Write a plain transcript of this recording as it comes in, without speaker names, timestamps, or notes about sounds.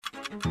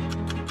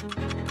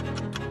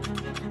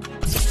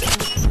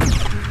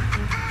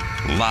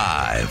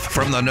Live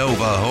from the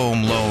Nova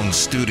Home Loan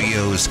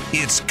Studios,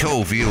 it's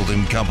Cofield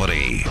and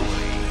Company.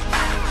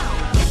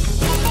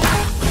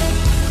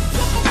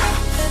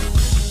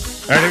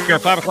 All right, here we go,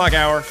 5 o'clock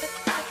hour.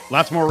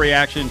 Lots more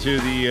reaction to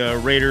the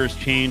Raiders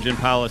change in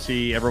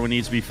policy. Everyone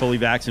needs to be fully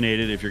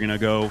vaccinated if you're going to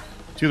go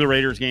to the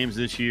Raiders games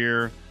this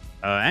year.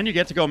 And you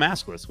get to go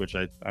maskless, which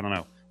I don't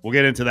know. We'll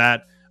get into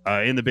that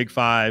in the Big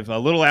Five. A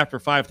little after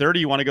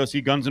 5:30, you want to go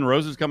see Guns N'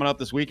 Roses coming up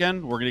this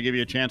weekend? We're going to give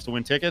you a chance to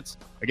win tickets.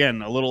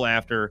 Again, a little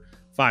after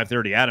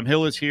 5:30. Adam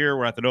Hill is here.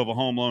 We're at the Nova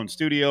Home Loan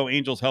Studio.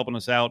 Angel's helping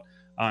us out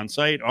on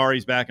site.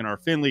 Ari's back in our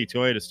Findlay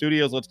Toyota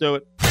studios. Let's do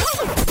it.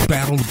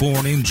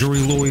 Battle-Born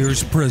Injury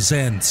Lawyers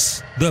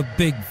presents the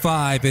Big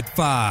Five at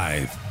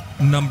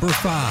 5. Number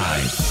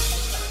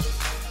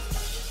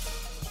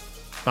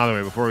 5. By the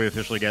way, before we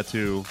officially get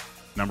to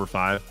number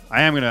 5,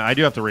 I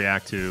do have to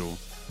react to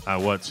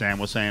what Sam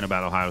was saying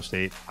about Ohio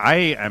State. I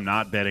am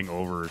not betting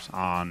overs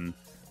on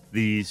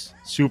these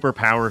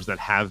superpowers that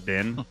have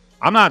been.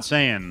 I'm not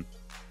saying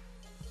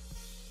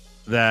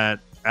that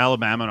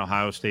Alabama and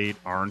Ohio State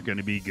aren't going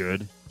to be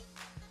good,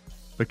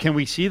 but can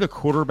we see the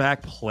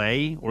quarterback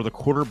play or the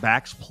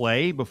quarterbacks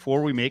play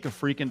before we make a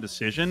freaking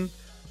decision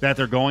that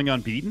they're going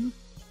unbeaten?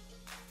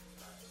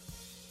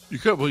 You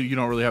could. Well, you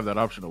don't really have that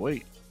option to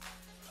wait.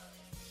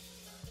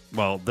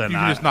 Well, then you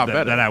can just not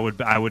bet. Then I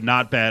would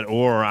not bet,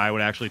 or I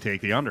would actually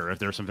take the under if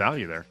there's some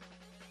value there.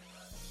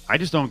 I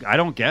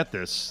don't get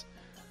this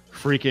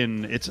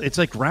freaking. It's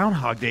like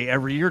Groundhog Day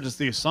every year. Just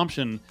the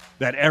assumption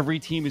that every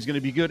team is going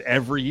to be good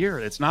every year.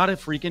 It's not a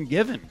freaking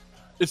given.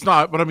 It's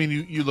not, but I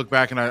mean, you look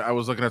back, and I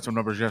was looking at some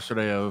numbers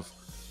yesterday of,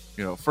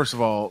 first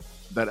of all,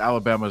 that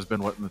Alabama has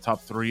been in the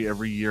top 3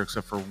 every year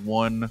except for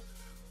one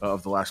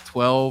of the last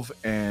 12,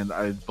 and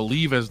I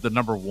believe as the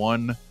number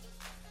 1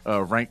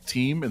 ranked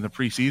team in the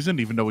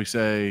preseason, even though we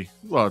say,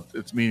 well,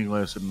 it's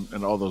meaningless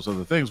and all those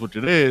other things, which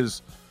it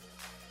is.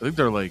 I think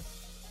they're like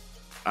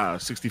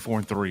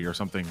 64-3 or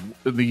something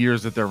in the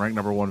years that they're ranked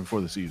number 1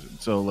 before the season.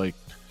 So, I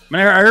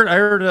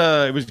heard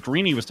it was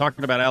Greeny was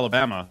talking about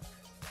Alabama.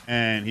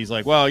 And he's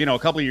like, well, a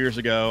couple of years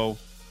ago,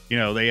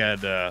 they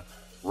had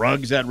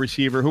Ruggs at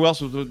receiver. Who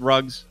else was with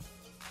Ruggs?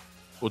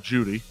 Well,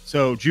 Judy.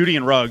 So Judy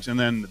and Ruggs. And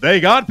then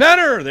they got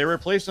better. They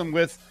replaced them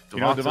with,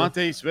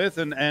 Devontae Smith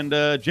and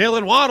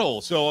Jalen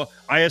Waddle. So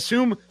I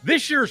assume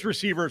this year's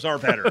receivers are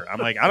better. I'm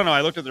like, I don't know.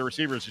 I looked at the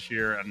receivers this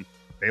year, and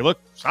they look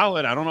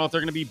solid. I don't know if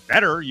they're going to be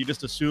better. You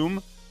just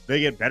assume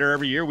they get better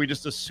every year. We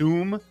just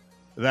assume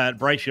that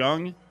Bryce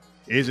Young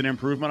is an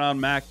improvement on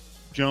Mac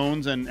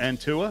Jones and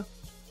Tua.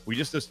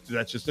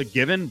 That's just a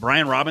given.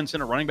 Brian Robinson,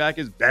 a running back,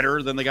 is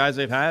better than the guys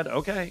they've had.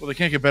 Okay. Well, they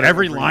can't get better.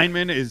 Every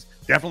lineman is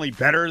definitely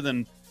better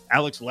than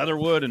Alex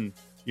Leatherwood and,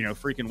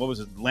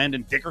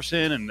 Landon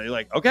Dickerson. And they're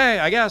like, okay,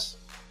 I guess.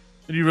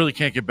 And you really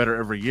can't get better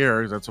every year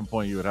because at some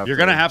point you would have You're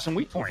going to have some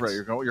weak points. Right,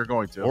 you're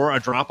going to. Or a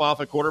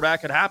drop-off at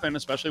quarterback could happen,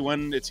 especially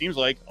when it seems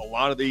like a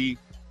lot of the,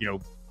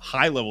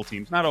 high-level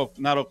teams, not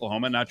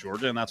Oklahoma, not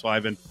Georgia, and that's why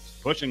I've been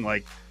pushing,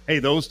 hey,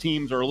 those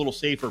teams are a little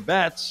safer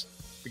bets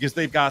because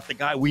they've got the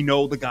guy. We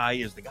know the guy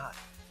is the guy.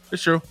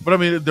 It's true. But, I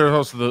mean, there's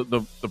also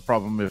the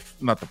problem, if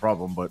not the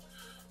problem, but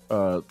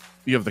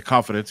you have the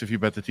confidence if you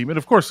bet the team. And,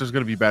 of course, there's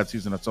going to be a bad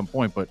season at some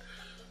point, but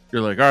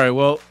you're like, all right,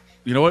 well,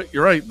 you know what?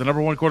 You're right. The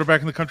number 1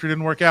 quarterback in the country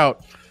didn't work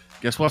out.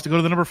 Guess we'll have to go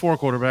to the number 4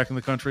 quarterback in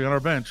the country on our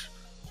bench.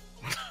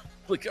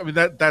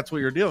 That's what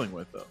you're dealing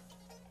with, though.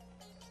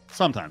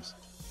 Sometimes.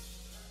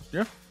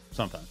 Yeah.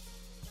 Sometimes.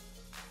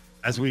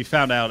 As we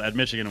found out at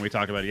Michigan, and we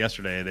talked about it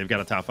yesterday, they've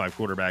got a top 5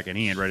 quarterback, and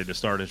he ain't ready to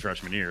start his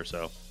freshman year.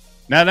 So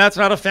now that's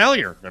not a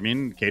failure. I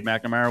mean, Cade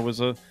McNamara was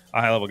a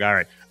high-level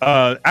guy.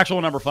 All right. Actual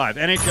number 5.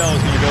 NHL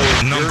is going to go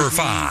with number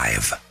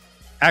 5.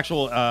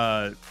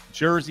 Actual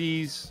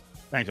jerseys.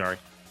 Thanks, Ari.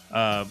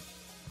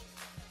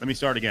 Let me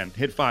start again.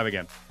 Hit 5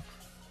 again.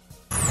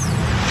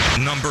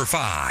 Number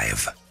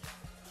 5.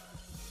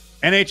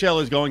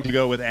 NHL is going to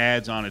go with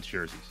ads on its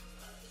jerseys.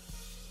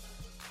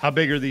 How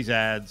big are these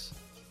ads?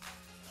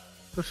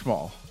 They're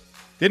small.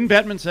 Didn't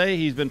Bettman say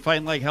he's been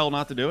fighting like hell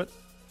not to do it?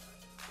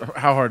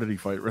 How hard did he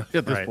fight really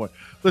at this point?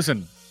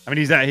 Listen, I mean,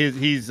 he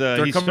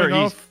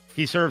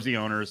serves the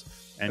owners.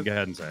 And go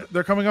ahead and say it.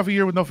 They're coming off a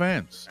year with no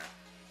fans,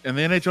 and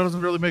the NHL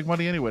doesn't really make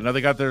money anyway. Now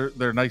they got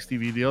their nice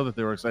TV deal that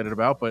they were excited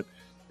about, but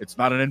it's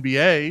not an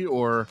NBA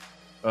or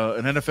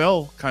an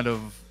NFL kind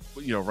of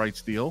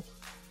rights deal.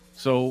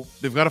 So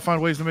they've got to find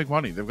ways to make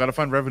money. They've got to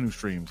find revenue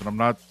streams, and I'm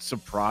not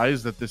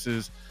surprised that this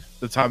is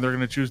the time they're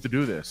going to choose to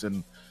do this.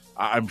 And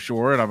I'm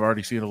sure, and I've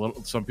already seen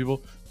some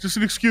people, just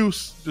an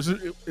excuse.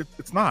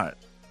 It's not.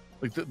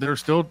 They're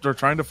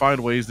trying to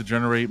find ways to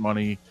generate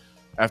money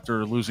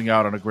after losing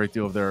out on a great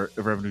deal of their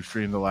revenue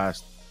stream the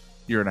last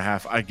year and a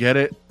half. I get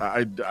it.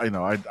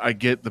 I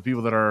get the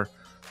people that are.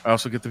 I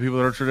also get the people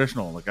that are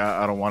traditional.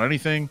 I don't want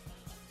anything.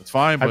 It's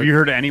fine. Have you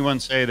heard anyone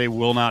say they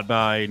will not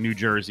buy new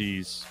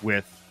jerseys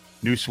with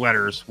new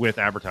sweaters with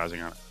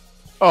advertising on it?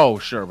 Oh,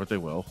 sure, but they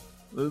will.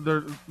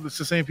 It's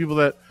the same people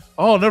that,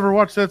 I'll never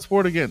watch that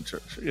sport again.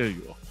 Sure, yeah,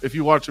 you will. If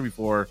you watched it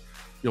before,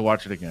 you'll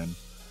watch it again.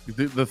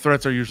 The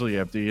threats are usually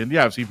empty. And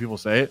yeah, I've seen people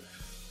say it.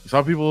 I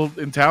saw people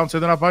in town say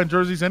they're not buying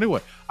jerseys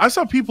anyway. I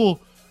saw people,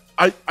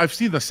 I've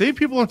seen the same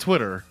people on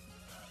Twitter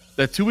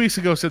that 2 weeks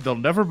ago said they'll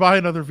never buy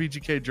another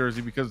VGK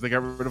jersey because they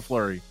got rid of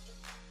Fleury.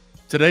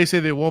 Today say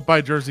they won't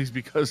buy jerseys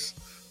because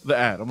of the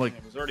ad. I'm like,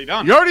 it was already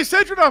done. You already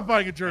said you're not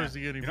buying a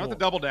jersey anymore. You don't have to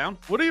double down.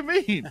 What do you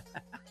mean?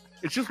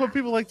 It's just what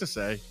people like to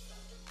say.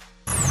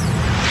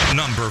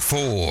 Number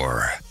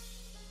 4.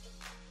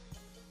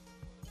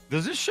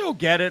 Does this show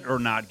get it or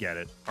not get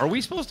it? Are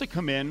we supposed to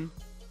come in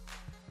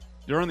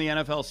during the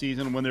NFL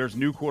season when there's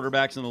new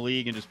quarterbacks in the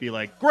league and just be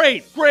like,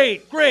 great,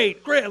 great,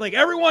 great, great. Like,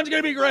 everyone's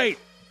going to be great.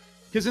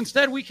 Because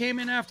instead we came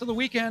in after the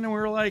weekend and we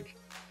were like,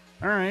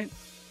 all right.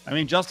 I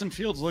mean, Justin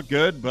Fields looked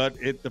good, but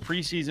the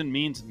preseason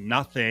means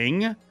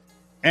nothing.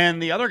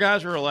 And the other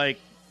guys were like,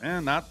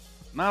 not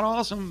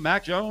awesome.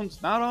 Mac Jones,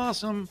 not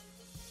awesome.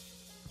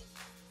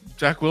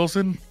 Jack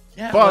Wilson,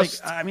 yeah,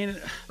 bust. Like, I mean,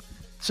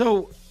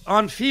 so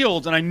on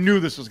Fields, and I knew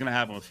this was going to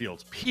happen with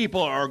Fields,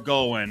 people are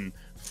going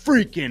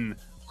freaking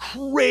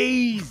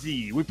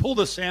crazy. We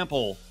pulled a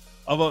sample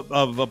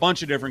of a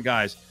bunch of different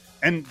guys,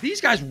 and these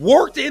guys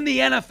worked in the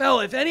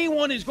NFL. If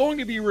anyone is going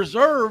to be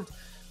reserved,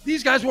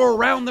 these guys were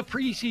around the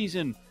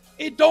preseason.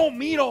 It don't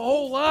mean a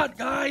whole lot,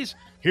 guys.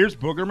 Here's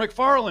Booger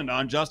McFarland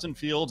on Justin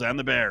Fields and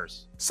the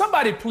Bears.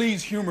 Somebody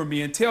please humor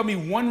me and tell me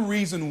one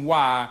reason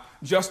why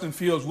Justin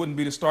Fields wouldn't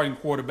be the starting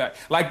quarterback.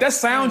 Like, that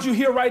sound you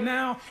hear right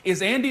now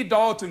is Andy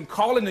Dalton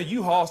calling the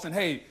U-Haul saying,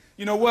 hey,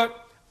 you know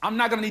what? I'm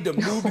not going to need to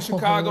move to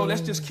Chicago.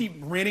 Let's just keep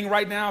renting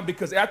right now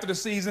because after the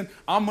season,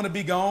 I'm going to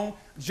be gone.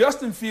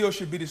 Justin Fields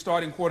should be the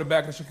starting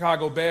quarterback of the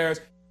Chicago Bears.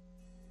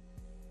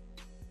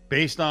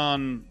 Based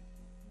on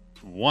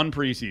one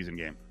preseason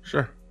game.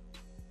 Sure.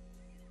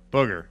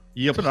 Booger,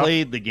 you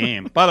played the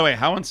game. By the way,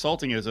 how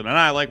insulting is it? And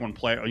I like when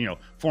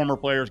former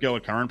players go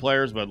with current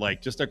players, but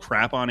like just to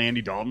crap on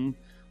Andy Dalton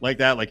like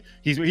that, like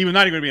he was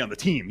not even going to be on the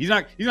team.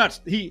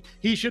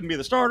 He shouldn't be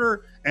the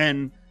starter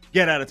and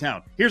get out of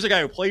town. Here's a guy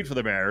who played for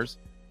the Bears,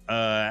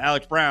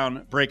 Alex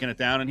Brown, breaking it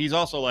down, and he's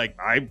also like,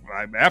 I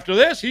after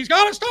this, he's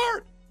got to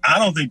start. I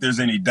don't think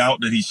there's any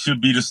doubt that he should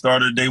be the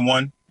starter day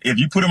one. If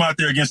you put him out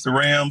there against the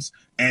Rams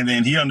and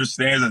then he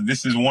understands that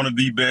this is one of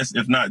the best,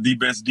 if not the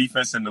best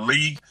defense in the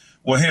league,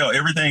 well, hell,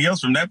 everything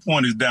else from that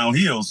point is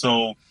downhill.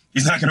 So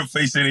he's not going to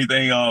face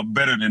anything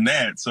better than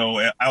that.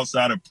 So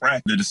outside of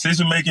practice, the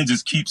decision-making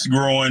just keeps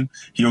growing.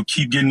 He'll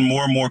keep getting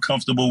more and more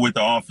comfortable with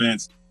the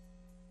offense.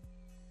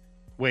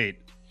 Wait,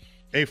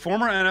 a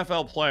former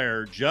NFL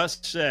player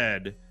just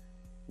said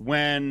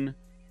when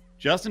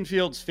Justin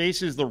Fields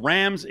faces the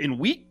Rams in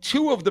week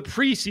 2 of the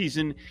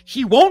preseason,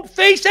 he won't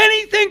face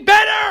anything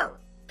better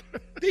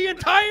the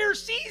entire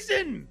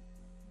season.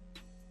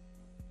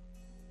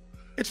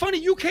 It's funny,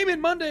 you came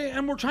in Monday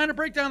and we're trying to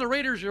break down the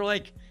Raiders. You're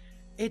like,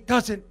 it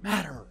doesn't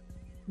matter.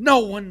 No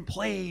one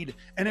played.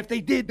 And if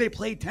they did, they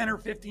played 10 or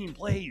 15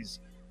 plays.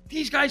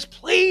 These guys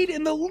played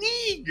in the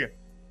league.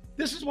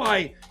 This is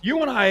why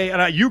you and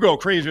I, you go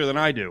crazier than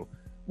I do.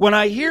 When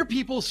I hear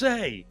people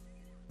say,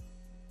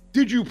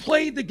 did you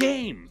play the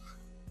game?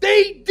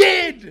 They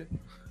did.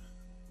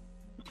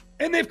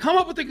 And they've come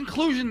up with the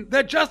conclusion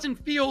that Justin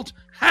Fields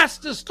has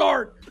to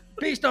start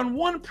based on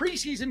one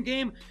preseason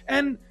game.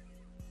 And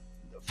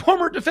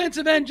former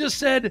defensive end just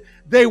said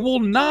they will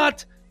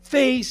not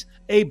face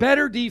a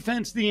better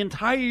defense the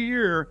entire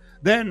year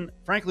than,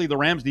 frankly, the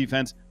Rams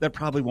defense that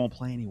probably won't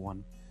play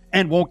anyone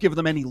and won't give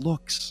them any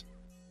looks.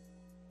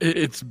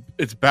 It's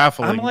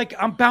baffling.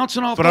 I'm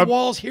bouncing off the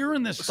walls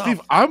hearing this stuff.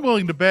 Steve, I'm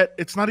willing to bet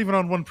it's not even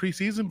on one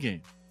preseason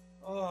game.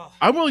 Ugh.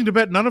 I'm willing to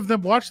bet none of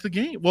them watched the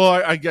game. Well,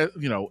 I guess,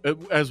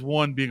 as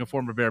one being a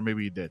former Bear,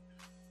 maybe he did.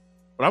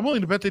 But I'm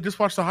willing to bet they just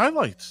watched the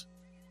highlights.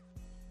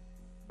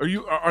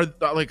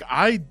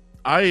 I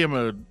am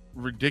a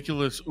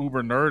ridiculous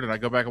uber nerd, and I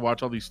go back and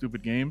watch all these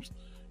stupid games,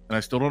 and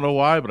I still don't know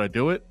why, but I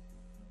do it.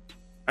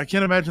 I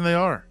can't imagine they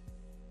are.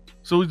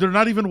 So they're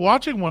not even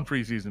watching one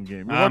preseason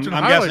game. I'm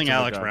guessing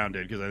Alex Brown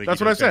did, because I think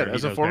that's what I said.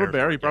 As a former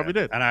Bear, he probably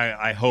did. And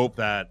I hope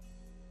that.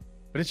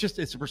 But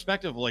it's a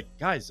perspective of like,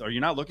 guys, are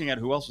you not looking at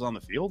who else was on the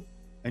field?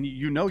 And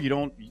you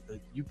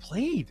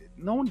played.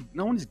 No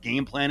one is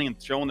game planning and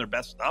showing their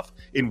best stuff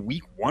in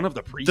week 1 of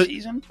the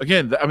preseason.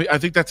 I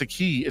think that's a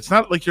key. It's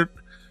not like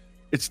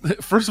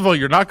first of all,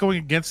 you're not going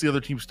against the other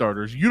team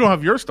starters. You don't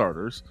have your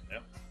starters.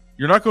 Yep.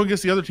 You're not going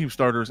against the other team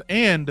starters.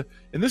 And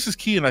this is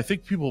key, and I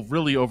think people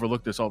really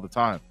overlook this all the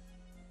time.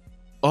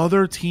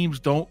 Other teams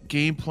don't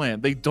game plan.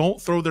 They don't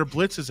throw their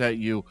blitzes at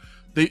you.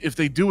 If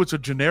they do, it's a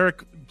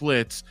generic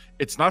blitz.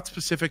 It's not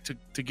specific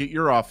to get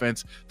your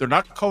offense. They're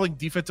not calling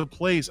defensive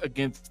plays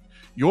against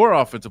your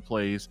offensive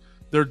plays.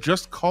 They're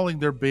just calling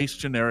their base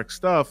generic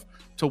stuff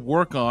to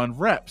work on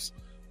reps.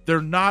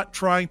 They're not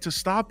trying to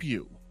stop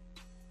you.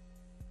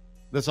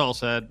 This all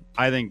said,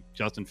 I think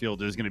Justin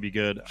Fields is going to be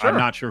good. Sure. I'm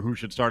not sure who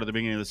should start at the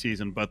beginning of the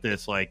season, but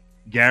this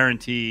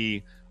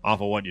guarantee off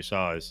of what you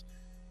saw is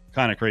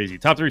kind of crazy.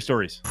 Top 3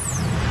 stories.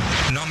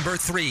 Number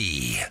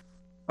 3.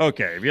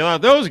 Okay, if you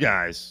thought those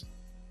guys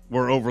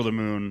were over the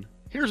moon,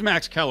 here's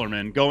Max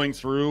Kellerman going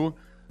through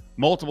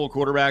multiple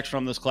quarterbacks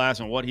from this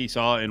class and what he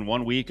saw in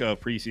 1 week of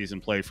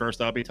preseason play.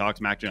 First up, he talks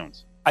Mac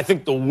Jones. I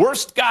think the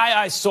worst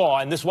guy I saw,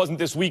 and this wasn't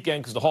this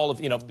weekend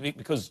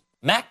because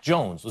Mac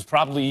Jones was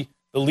probably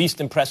the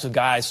least impressive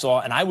guy I saw,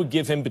 and I would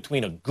give him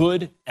between a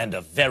good and a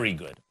very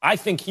good. I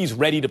think he's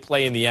ready to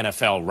play in the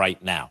NFL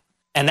right now.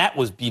 And that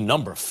was be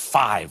number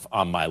 5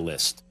 on my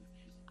list.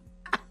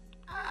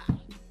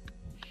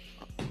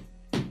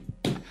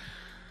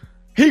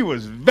 He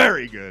was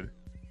very good.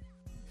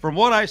 From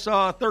what I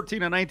saw,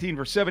 13 of 19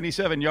 for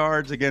 77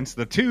 yards against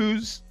the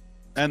 2s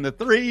and the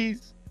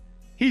 3s.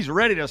 He's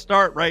ready to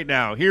start right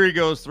now. Here he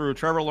goes through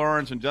Trevor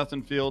Lawrence and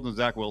Justin Fields and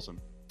Zach Wilson.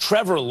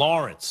 Trevor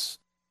Lawrence.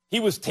 He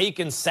was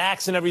taking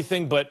sacks and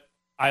everything, but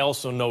I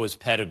also know his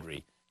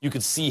pedigree. You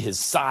could see his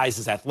size,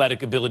 his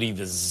athletic ability,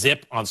 the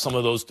zip on some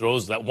of those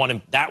throws. That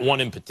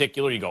one in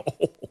particular, you go,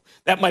 oh,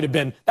 that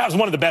was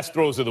one of the best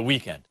throws of the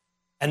weekend.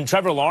 And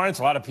Trevor Lawrence,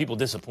 a lot of people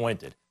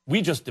disappointed.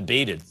 We just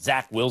debated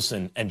Zach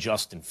Wilson and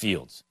Justin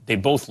Fields. They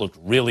both looked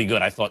really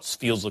good. I thought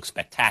Fields looked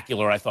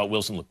spectacular. I thought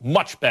Wilson looked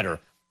much better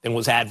than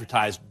was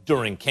advertised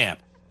during camp.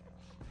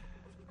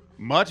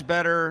 Much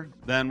better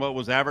than what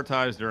was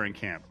advertised during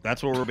camp.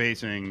 That's what we're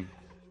basing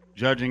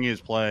judging his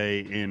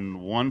play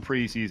in one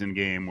preseason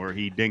game where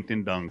he dinked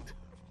and dunked.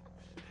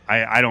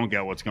 I don't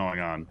get what's going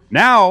on.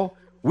 Now,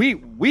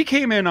 we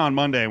came in on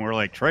Monday and we're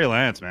like, Trey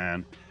Lance,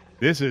 man,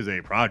 this is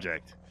a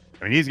project.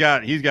 I mean, he's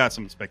got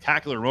some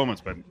spectacular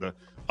moments, but the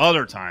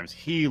other times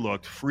he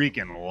looked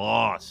freaking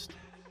lost.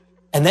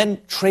 And then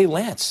Trey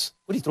Lance,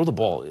 what did he throw the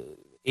ball?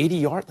 80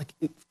 yards?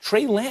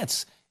 Trey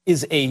Lance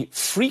is a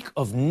freak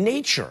of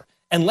nature.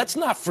 And let's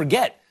not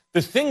forget,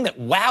 the thing that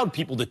wowed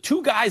people, the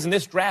 2 guys in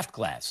this draft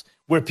class,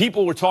 where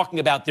people were talking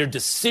about their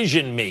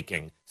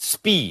decision-making,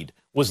 speed,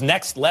 was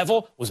next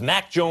level, was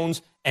Mac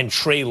Jones and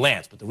Trey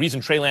Lance. But the reason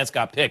Trey Lance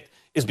got picked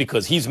is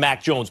because he's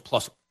Mac Jones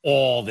plus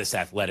all this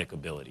athletic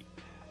ability.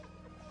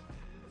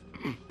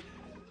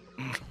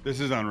 This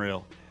is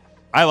unreal.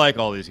 I like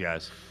all these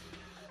guys.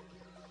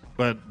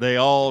 But they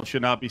all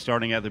should not be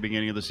starting at the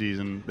beginning of the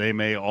season. They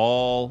may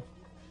all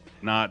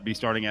not be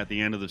starting at the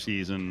end of the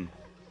season.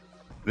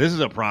 This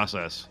is a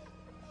process.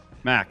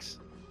 Max,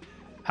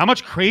 how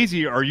much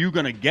crazy are you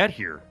going to get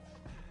here?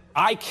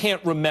 I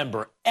can't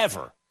remember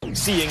ever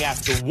seeing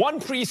after one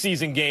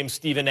preseason game,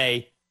 Stephen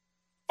A.,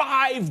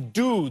 5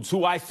 dudes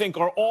who I think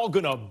are all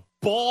going to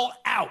ball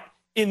out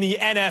in the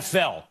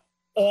NFL.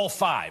 All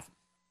 5.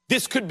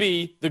 This could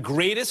be the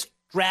greatest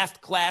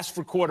draft class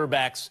for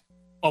quarterbacks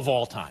of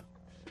all time.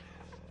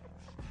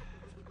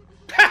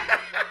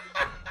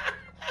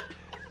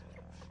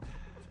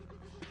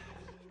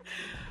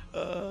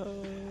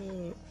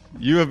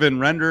 You have been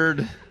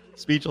rendered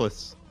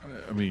speechless.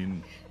 I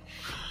mean,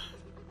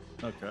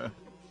 okay.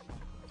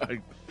 All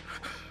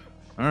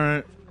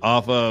right.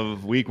 Off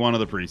of week 1 of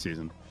the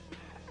preseason.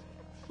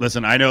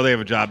 Listen, I know they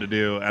have a job to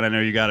do, and I know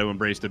you got to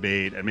embrace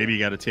debate, and maybe you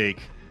got to take,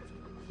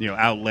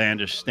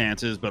 outlandish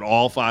stances, but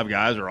all 5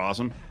 guys are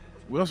awesome.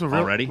 We also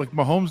already?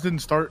 Mahomes didn't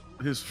start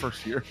his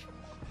first year.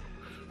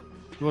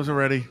 He wasn't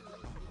ready.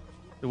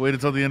 They waited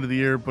until the end of the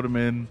year, put him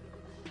in.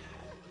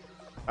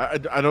 I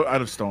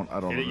just don't.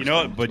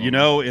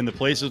 In the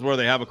places where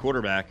they have a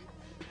quarterback,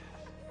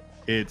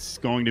 it's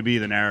going to be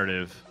the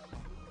narrative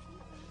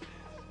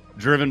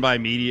driven by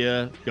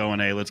media going,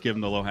 hey, let's give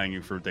them the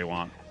low-hanging fruit they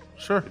want.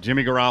 Sure.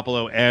 Jimmy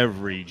Garoppolo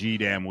every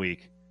G-damn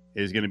week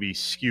is going to be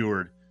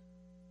skewered.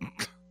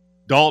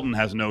 Dalton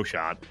has no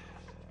shot.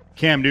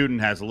 Cam Newton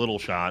has a little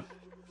shot.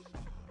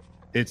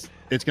 It's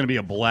going to be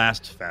a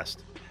blast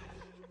fest.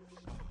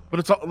 But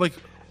it's like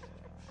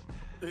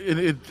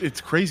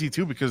it's crazy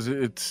too because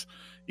it's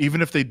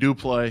even if they do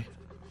play,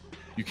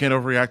 you can't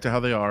overreact to how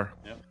they are.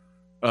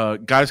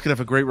 Yep. Guys could have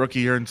a great rookie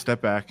year and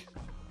step back.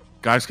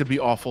 Guys could be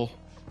awful.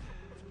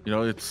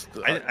 It's.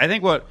 I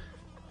think what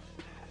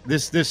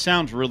this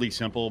sounds really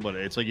simple, but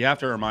it's like you have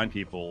to remind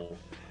people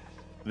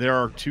there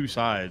are 2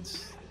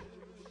 sides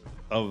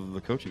of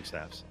the coaching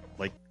staffs.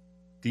 Like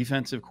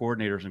defensive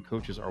coordinators and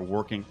coaches are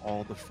working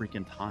all the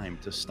freaking time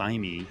to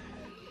stymie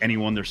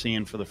anyone they're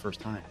seeing for the first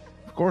time.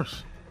 Of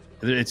course.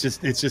 It's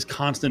just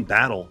constant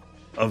battle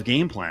of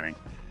game planning.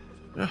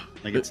 Yeah.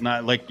 Like it's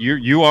not like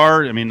you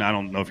are. I mean, I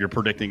don't know if you're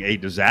predicting a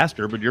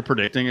disaster, but you're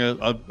predicting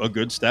a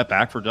good step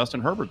back for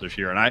Justin Herbert this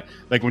year. And I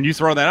like when you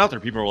throw that out there,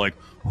 people are like,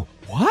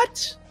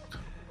 "What?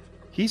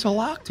 He's a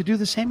lock to do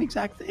the same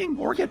exact thing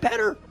or get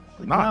better."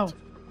 Like,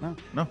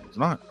 no, it's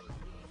not.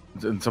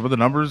 And some of the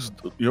numbers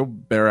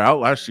bear out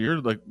last year.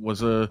 Like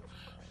was the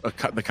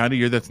kind of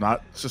year that's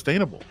not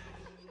sustainable.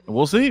 And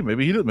we'll see.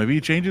 Maybe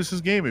he changes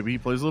his game. Maybe he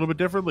plays a little bit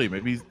differently.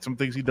 Maybe some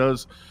things he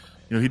does.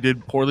 He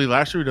did poorly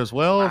last year. He does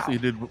well. Wow. If he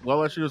did well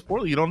last year, he does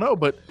poorly. You don't know,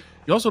 but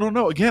you also don't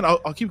know. Again,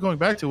 I'll keep going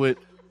back to it.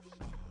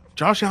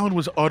 Josh Allen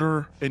was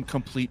utter and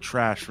complete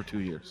trash for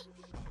 2 years.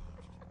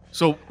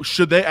 So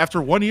should they,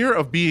 after 1 year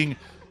of being,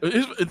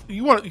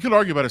 you can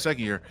argue about a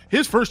second year.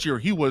 His first year,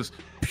 he was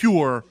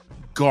pure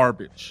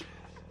garbage.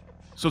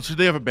 So should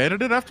they have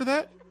abandoned it after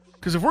that?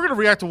 Because if we're going to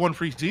react to one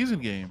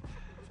preseason game,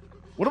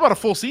 what about a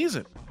full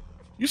season?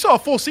 You saw a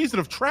full season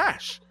of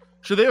trash.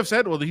 Should they have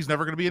said, well, he's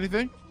never going to be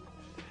anything?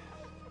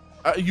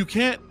 You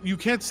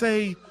can't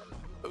say.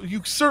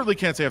 You certainly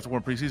can't say after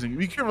one preseason.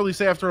 You can't really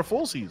say after a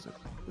full season.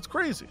 It's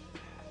crazy.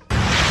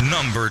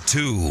 Number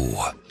 2.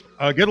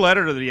 A good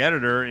letter to the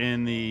editor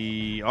in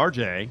the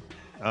RJ.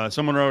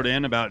 Someone wrote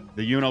in about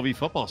the UNLV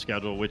football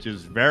schedule, which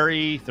is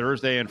very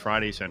Thursday and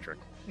Friday centric.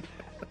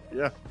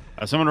 Yeah.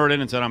 Someone wrote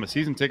in and said, I'm a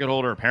season ticket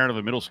holder, a parent of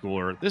a middle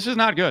schooler. This is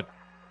not good.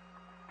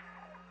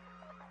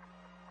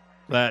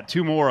 That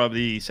 2 more of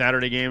the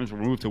Saturday games were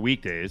moved to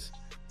weekdays.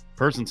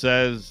 Person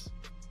says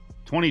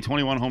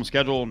 2021 home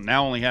schedule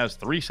now only has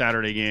 3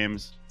 Saturday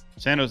games.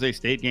 San Jose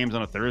State games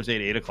on a Thursday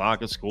at 8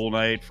 o'clock, a school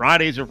night.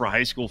 Fridays are for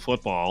high school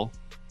football.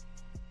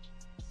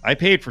 I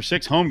paid for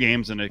 6 home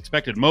games and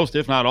expected most,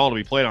 if not all, to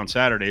be played on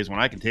Saturdays when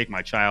I can take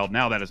my child.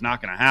 Now that is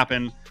not going to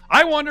happen.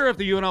 I wonder if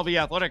the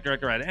UNLV athletic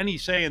director had any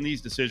say in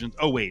these decisions.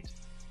 Oh, wait.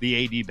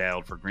 The AD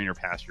bailed for greener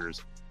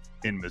pastures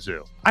in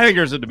Mizzou. I think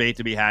there's a debate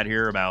to be had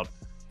here about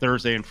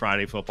Thursday and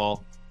Friday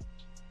football.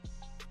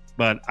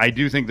 But I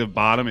do think the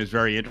bottom is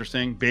very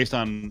interesting based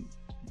on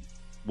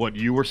what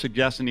you were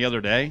suggesting the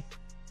other day.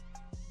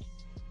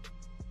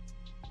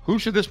 Who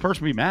should this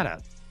person be mad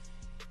at?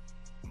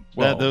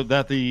 Well,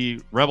 that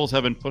the Rebels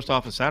have been pushed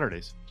off of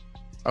Saturdays.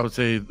 I would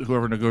say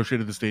whoever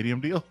negotiated the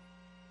stadium deal.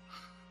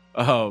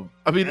 I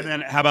mean, and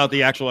then how about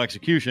the actual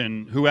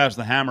execution? Who has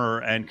the hammer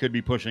and could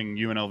be pushing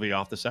UNLV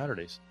off the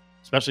Saturdays,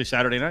 especially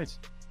Saturday nights?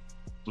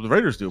 Well, the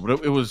Raiders do,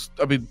 but it was.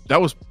 I mean, that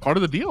was part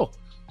of the deal.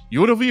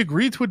 UNLV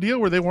agreed to a deal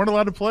where they weren't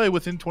allowed to play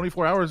within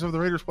 24 hours of the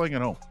Raiders playing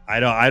at home.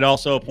 I'd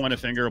also point a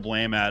finger of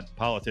blame at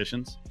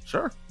politicians.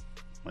 Sure,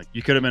 like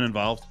you could have been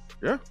involved.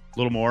 Yeah, a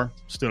little more.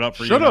 Stood up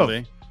for should UNLV.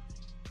 Have.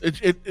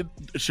 It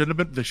shouldn't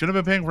have been. They shouldn't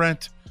have been paying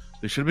rent.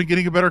 They should have been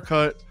getting a better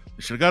cut.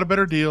 They should have got a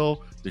better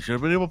deal. They should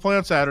have been able to play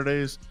on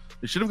Saturdays.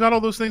 They should have got all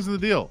those things in the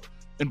deal.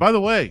 And by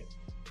the way,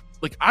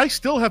 like I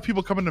still have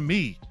people coming to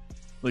me,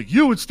 like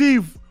you and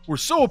Steve were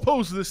so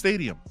opposed to the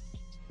stadium.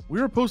 We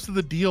were opposed to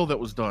the deal that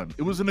was done.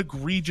 It was an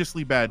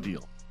egregiously bad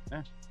deal.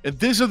 Yeah. And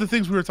these are the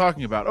things we were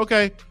talking about.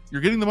 Okay, you're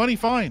getting the money,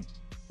 fine.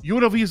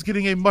 UNLV is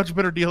getting a much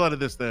better deal out of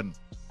this then.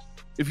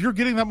 If you're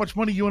getting that much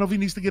money, UNLV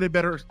needs to get a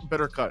better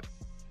cut.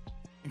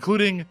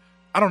 Including,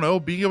 I don't know,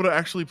 being able to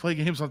actually play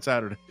games on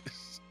Saturdays.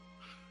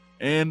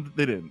 And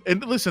they didn't.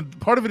 And listen,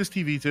 part of it is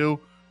TV too.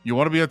 You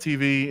want to be on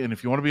TV, and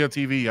if you want to be on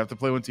TV, you have to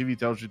play when TV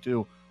tells you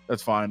to.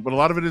 That's fine. But a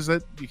lot of it is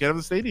that you can't have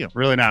the stadium.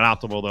 Really not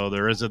optimal, though.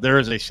 There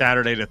is a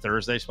Saturday to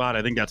Thursday spot.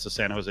 I think that's the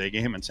San Jose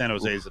game, and San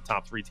Jose is the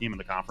top 3 team in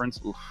the conference.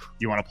 Oof.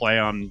 You want to play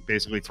on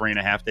basically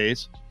 3.5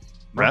 days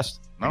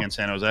rest against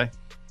San Jose?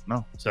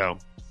 No. So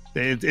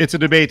it's a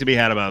debate to be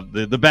had about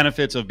the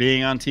benefits of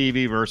being on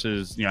TV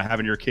versus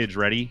having your kids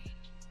ready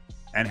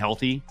and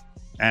healthy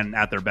and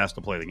at their best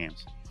to play the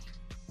games.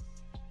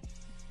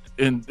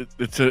 And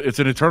it's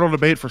an eternal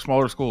debate for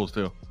smaller schools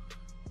too.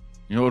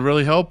 You know what would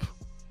really help?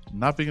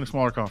 Not being in a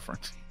smaller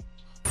conference.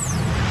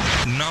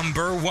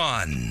 Number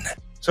 1.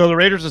 So the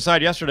Raiders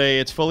decided yesterday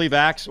it's fully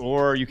vax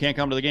or you can't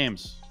come to the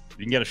games.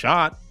 You can get a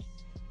shot,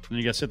 and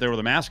you got to sit there with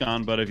a mask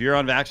on. But if you're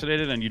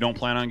unvaccinated and you don't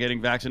plan on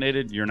getting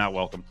vaccinated, you're not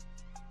welcome.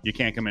 You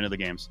can't come into the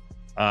games.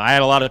 I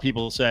had a lot of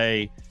people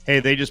say, hey,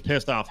 they just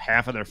pissed off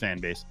half of their fan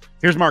base.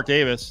 Here's Mark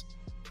Davis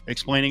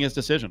explaining his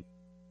decision.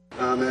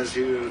 As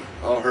you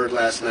all heard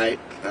last night,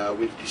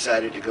 we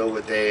decided to go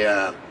with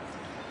a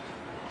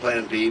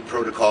Plan B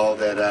protocol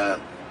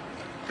that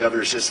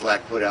Governor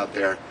Sisolak put out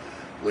there,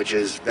 which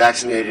is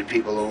vaccinated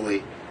people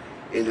only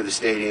into the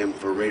stadium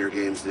for Raider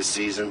games this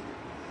season.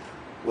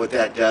 What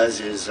that does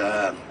is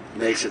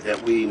makes it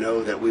that we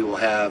know that we will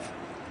have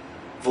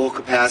full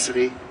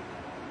capacity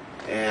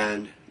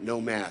and no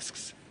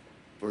masks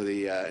for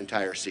the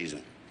entire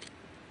season.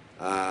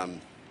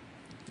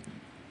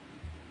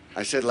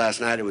 I said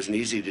last night it was an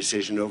easy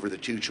decision over the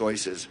 2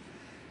 choices.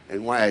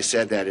 And why I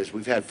said that is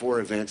we've had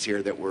 4 events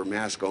here that were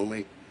mask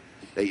only,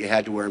 that you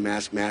had to wear a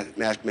mask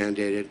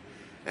mandated.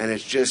 And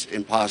it's just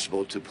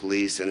impossible to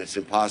police, and it's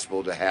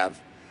impossible to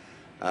have,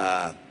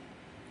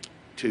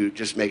 to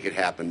just make it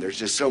happen. There's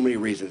just so many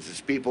reasons.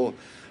 It's people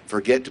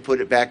forget to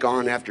put it back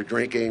on after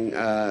drinking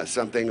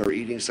something or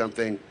eating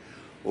something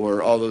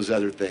or all those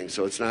other things.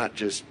 So it's not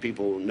just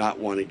people not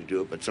wanting to do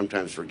it, but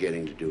sometimes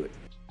forgetting to do it.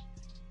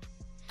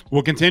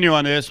 We'll continue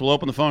on this. We'll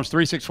open the phones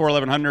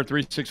 364-1100,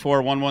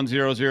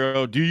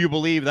 364-1100. Do you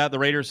believe that the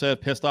Raiders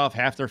have pissed off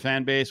half their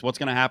fan base? What's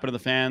going to happen to the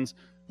fans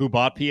who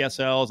bought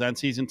PSLs and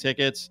season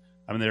tickets?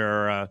 I mean,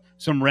 there are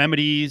some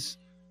remedies.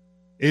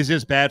 Is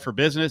this bad for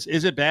business?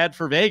 Is it bad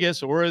for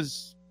Vegas, or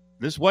is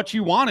this what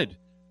you wanted?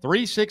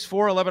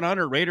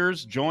 364-1100.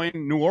 Raiders join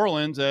New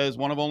Orleans as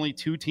one of only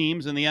 2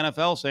 teams in the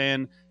NFL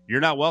saying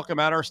you're not welcome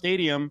at our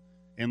stadium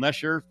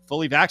unless you're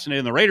fully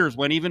vaccinated. And the Raiders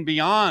went even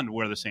beyond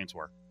where the Saints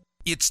were.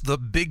 It's the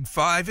Big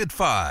 5 at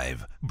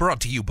 5, brought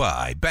to you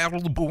by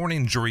Battle Born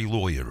Injury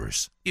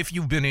Lawyers. If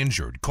you've been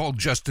injured, call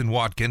Justin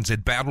Watkins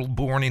at Battle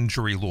Born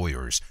Injury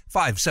Lawyers,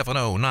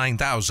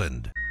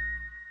 570-9000.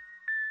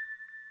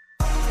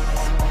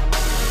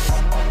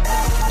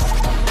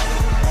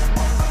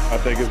 I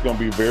think it's going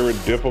to be very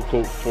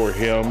difficult for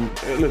him.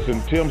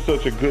 Listen, Tim's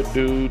such a good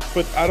dude,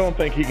 but I don't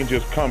think he can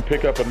just come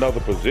pick up another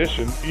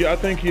position. Yeah, I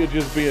think he'll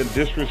just being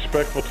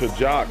disrespectful to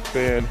Jock,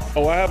 saying,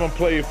 oh, I haven't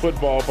played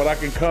football, but I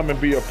can come and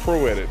be a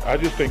pro at it. I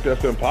just think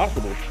that's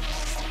impossible.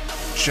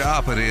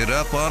 Chopping it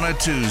up on a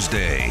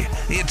Tuesday.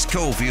 It's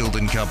Cofield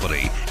and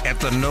Company at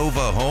the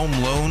Nova Home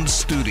Loan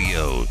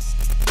Studios.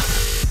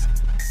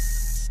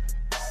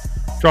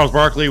 Charles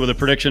Barkley with a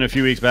prediction a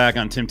few weeks back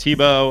on Tim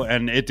Tebow,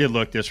 and it did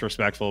look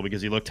disrespectful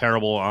because he looked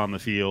terrible on the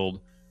field,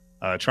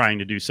 trying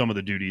to do some of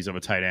the duties of a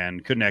tight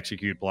end, couldn't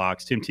execute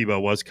blocks. Tim Tebow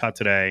was cut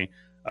today.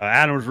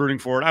 Adam was rooting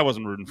for it. I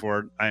wasn't rooting for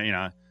it.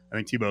 I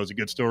think Tebow is a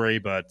good story,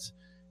 but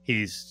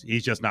he's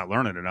just not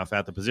learning enough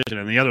at the position.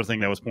 And the other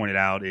thing that was pointed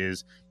out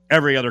is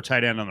every other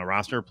tight end on the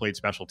roster played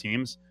special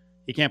teams.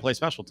 He can't play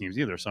special teams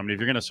either. So, I mean, if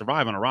you're going to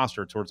survive on a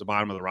roster towards the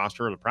bottom of the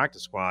roster or the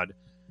practice squad,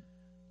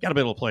 you got to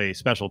be able to play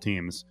special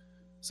teams.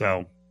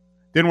 So,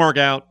 didn't work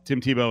out. Tim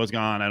Tebow is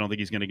gone. I don't think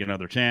he's going to get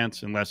another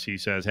chance unless he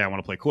says, hey, I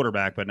want to play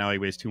quarterback, but now he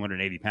weighs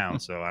 280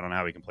 pounds, so I don't know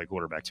how he can play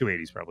quarterback.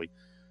 280 is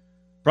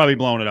probably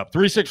blowing it up.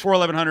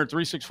 364-1100,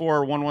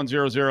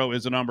 364-1100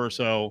 is the number.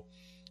 So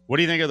what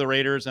do you think of the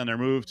Raiders and their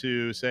move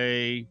to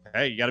say,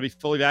 hey, you got to be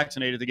fully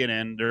vaccinated to get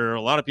in? There are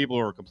a lot of people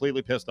who are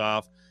completely pissed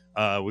off.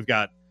 We've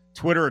got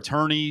Twitter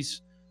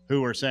attorneys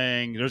who are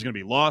saying there's going to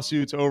be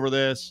lawsuits over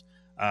this.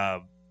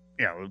 A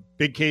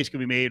big case can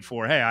be made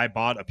for, hey, I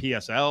bought a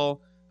PSL.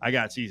 I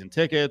got season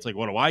tickets. Like,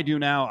 what do I do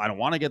now? I don't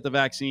want to get the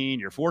vaccine.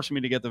 You're forcing me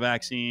to get the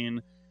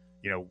vaccine.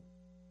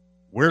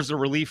 Where's the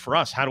relief for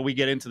us? How do we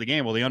get into the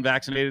game? Well, the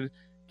unvaccinated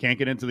can't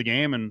get into the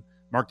game. And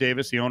Mark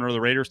Davis, the owner of the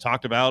Raiders,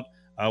 talked about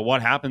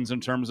what happens in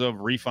terms of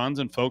refunds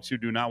and folks who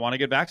do not want to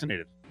get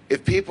vaccinated.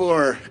 If people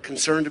are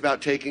concerned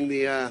about taking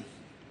the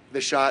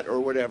shot or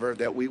whatever,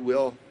 that we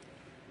will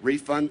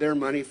refund their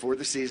money for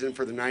the season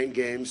for the 9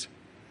 games.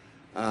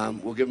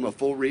 We'll give them a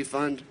full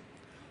refund,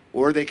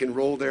 or they can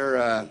roll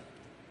their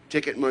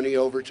ticket money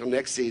over till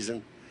next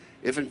season.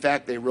 If in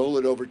fact they roll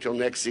it over till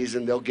next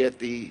season, they'll get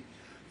the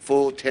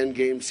full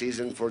 10-game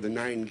season for the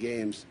 9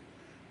 games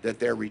that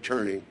they're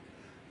returning.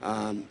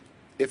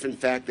 If in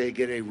fact they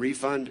get a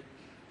refund,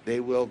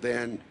 they will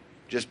then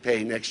just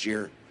pay next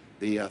year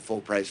the full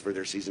price for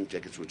their season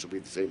tickets, which will be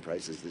the same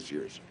price as this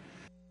year's.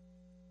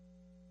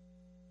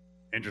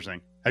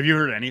 Interesting. Have you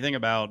heard anything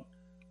about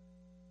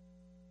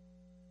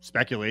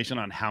speculation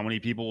on how many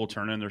people will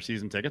turn in their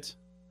season tickets?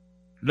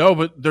 No,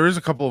 but there is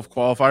a couple of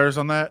qualifiers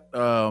on that.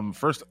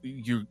 First,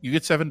 you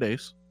get 7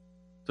 days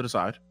to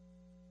decide.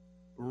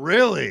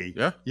 Really?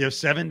 Yeah. You have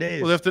 7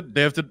 days. Well,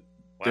 they have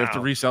to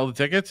resell the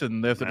tickets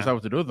and they have to decide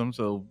what to do with them.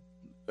 So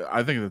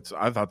I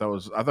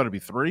thought it'd be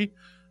 3.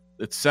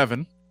 It's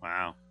 7.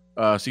 Wow.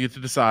 So you get to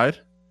decide.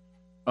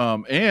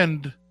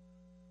 And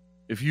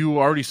if you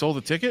already sold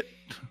the ticket,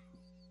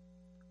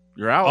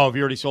 you're out. Oh, if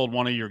you already sold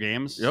one of your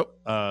games?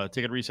 Yep.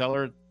 Ticket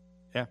reseller?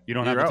 Yeah. You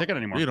don't have the ticket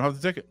anymore. You don't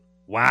have the ticket.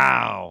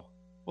 Wow.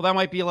 Well, that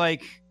might be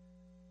like,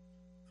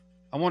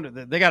 I wonder,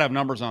 they got to have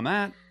numbers on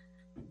that.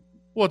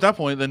 Well, at that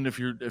point, then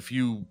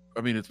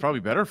it's probably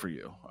better for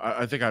you.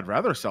 I think I'd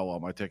rather sell all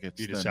my tickets.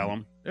 You just sell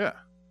them? Yeah.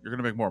 You're going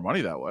to make more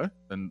money that way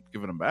than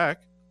giving them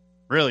back.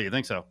 Really? You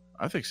think so?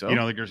 I think so. You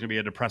don't think there's going to be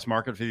a depressed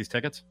market for these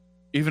tickets?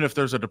 Even if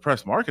there's a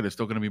depressed market, it's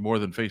still going to be more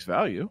than face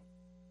value.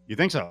 You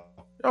think so?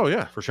 Oh,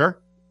 yeah. For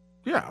sure?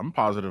 Yeah, I'm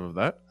positive of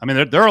that. I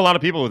mean, there are a lot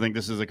of people who think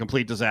this is a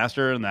complete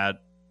disaster and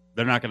that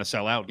they're not going to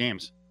sell out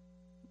games.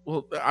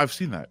 Well, I've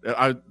seen that.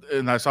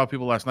 I saw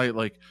people last night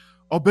like,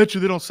 I'll bet you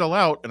they don't sell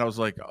out. And I was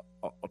like,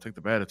 I'll take the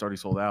bet. It's already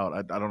sold out.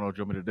 I don't know what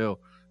you want me to do.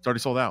 It's already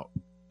sold out.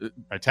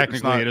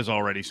 Technically, it is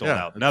already sold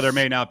out. Now, there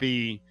may not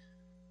be.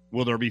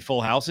 Will there be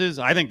full houses?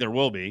 I think there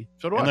will be.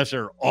 So do I. Unless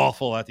they're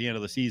awful at the end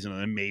of the season,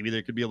 and then maybe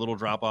there could be a little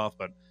drop off.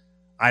 But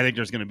I think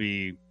there's going to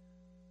be.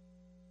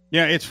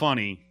 Yeah, it's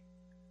funny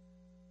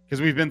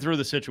because we've been through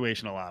the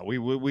situation a lot. We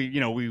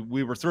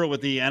were through it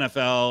with the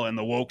NFL and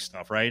the woke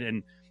stuff, right?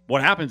 And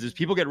what happens is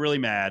people get really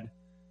mad,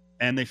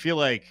 and they feel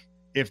like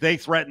if they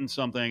threaten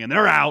something and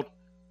they're out,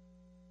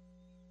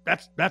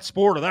 that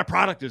sport or that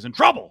product is in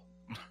trouble.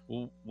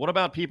 Well, what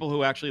about people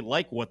who actually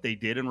like what they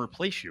did and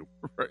replace you?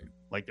 Right.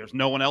 Like there's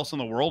no one else in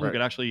the world who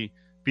could actually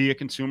be a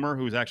consumer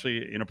who's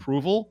actually in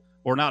approval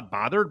or not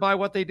bothered by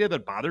what they did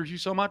that bothers you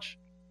so much.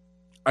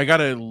 I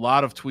got a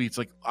lot of tweets.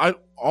 Like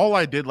all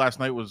I did last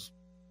night was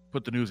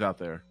put the news out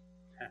there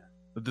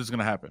that this is going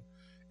to happen.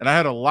 And I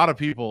had a lot of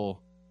people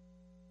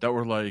that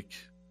were like,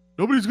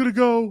 nobody's going to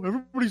go.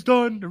 Everybody's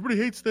done. Everybody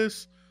hates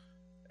this.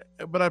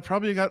 But I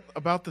probably got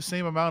about the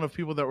same amount of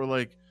people that were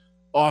like,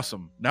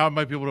 awesome. Now I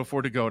might be able to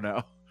afford to go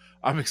now.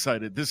 I'm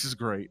excited. This is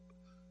great.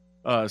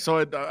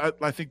 So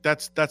I think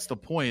that's the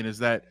point, is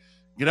that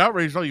get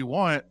outraged all you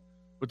want,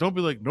 but don't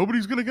be like,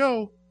 nobody's going to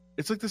go.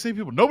 It's like the same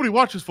people. Nobody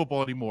watches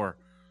football anymore.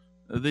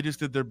 They just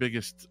did their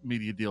biggest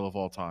media deal of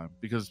all time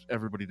because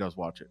everybody does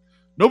watch it.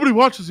 Nobody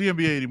watches the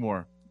NBA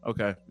anymore.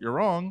 Okay, you're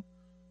wrong,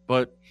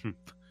 but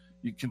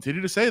you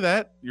continue to say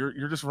that.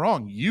 You're just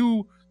wrong.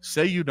 You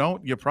say you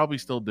don't. You probably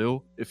still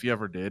do if you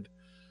ever did.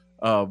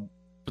 But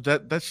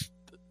that's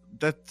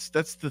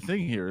the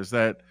thing here, is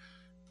that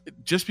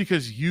just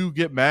because you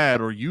get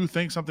mad or you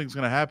think something's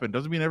going to happen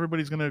doesn't mean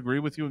everybody's going to agree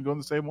with you and go in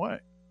the same way.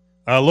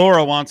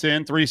 Laura wants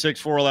in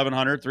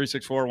 364-1100,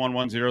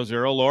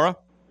 364-1100. Laura?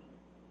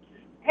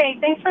 Hey,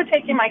 thanks for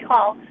taking my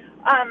call.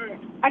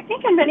 I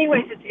think in many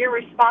ways it's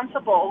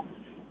irresponsible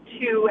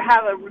to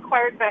have a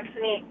required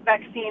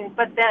vaccine,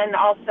 but then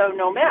also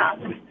no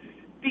masks.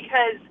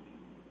 Because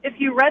if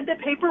you read the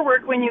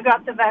paperwork when you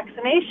got the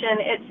vaccination,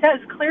 it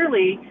says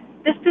clearly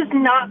this does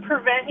not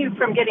prevent you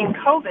from getting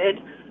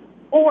COVID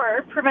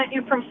or prevent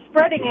you from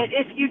spreading it.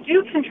 If you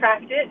do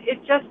contract it,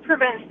 it just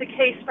prevents the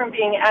case from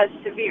being as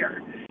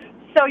severe.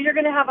 So you're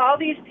going to have all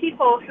these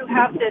people who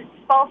have this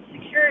false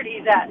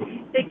security that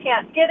they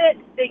can't get it,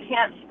 they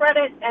can't spread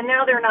it, and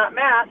now they're not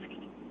masked.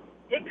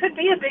 It could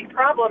be a big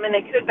problem, and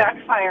it could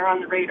backfire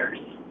on the Raiders.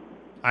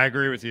 I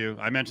agree with you.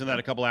 I mentioned that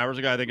a couple hours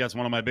ago. I think that's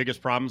one of my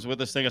biggest problems with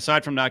this thing.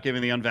 Aside from not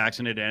giving the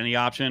unvaccinated any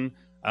option,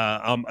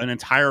 an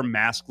entire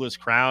maskless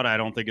crowd I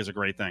don't think is a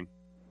great thing.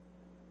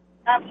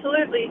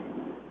 Absolutely.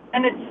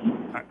 And it's,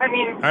 All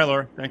right,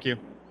 Laura, thank you.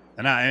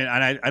 And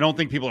I don't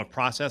think people have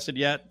processed it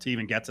yet to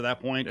even get to that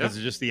point because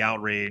it's just the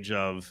outrage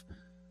of,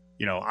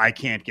 I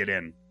can't get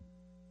in.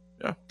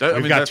 Yeah.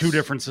 We've got two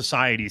different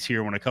societies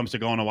here when it comes to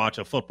going to watch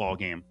a football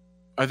game.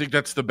 I think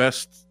that's the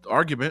best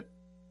argument,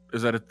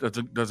 is that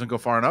it doesn't go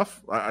far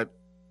enough. I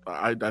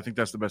think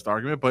that's the best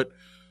argument. But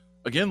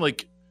again,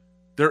 like,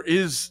 there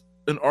is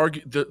an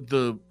argument.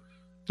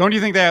 Don't you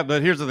think they have?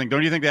 But here's the thing.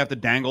 Don't you think they have to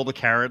dangle the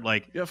carrot?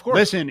 Like, yeah, of course.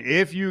 Listen,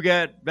 if you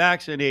get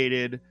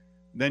vaccinated,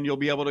 then you'll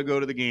be able to go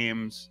to the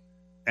games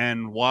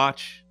and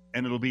watch,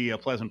 and it'll be a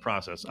pleasant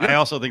process. Yeah. I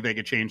also think they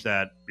could change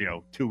that,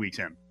 2 weeks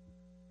in.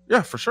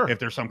 Yeah, for sure. If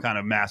there's some kind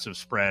of massive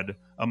spread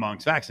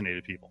amongst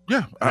vaccinated people.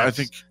 Yeah, I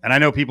think. And I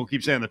know people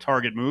keep saying the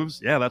target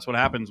moves. Yeah, that's what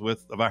happens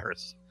with a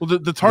virus. Well,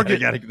 the target.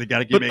 They got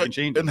to keep making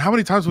changes. And how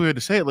many times have we had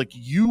to say it? Like,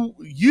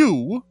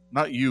 you,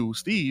 not you,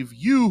 Steve,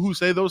 you who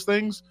say those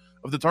things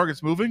of the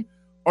targets moving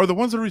are the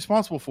ones that are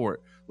responsible for it.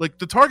 Like,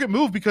 the target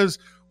moved because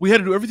we had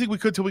to do everything we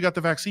could till we got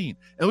the vaccine.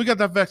 And we got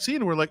that vaccine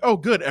and we're like, oh,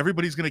 good,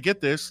 everybody's going to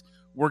get this.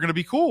 We're going to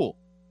be cool.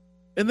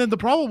 And then the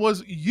problem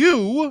was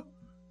you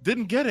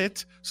didn't get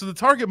it, so the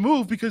target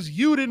moved because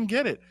you didn't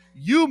get it.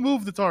 You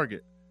moved the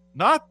target,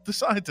 not the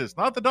scientists,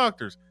 not the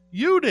doctors.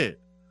 You did.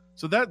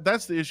 So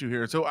that's the issue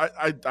here. So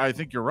I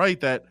think you're right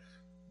that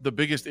the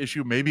biggest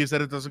issue maybe is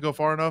that it doesn't go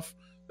far enough,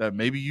 that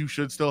maybe you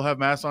should still have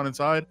masks on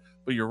inside.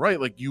 But you're right.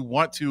 Like, you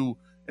want to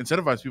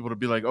incentivize people to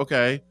be like,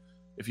 okay,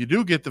 if you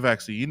do get the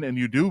vaccine and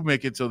you do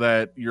make it so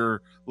that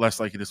you're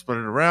less likely to spread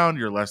it around,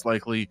 you're less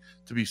likely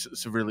to be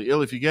severely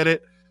ill if you get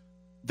it,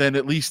 then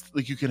at least,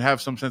 like, you can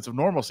have some sense of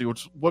normalcy,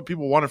 which is what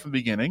people wanted from the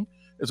beginning,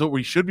 is what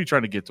we should be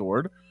trying to get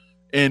toward.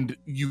 And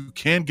you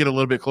can get a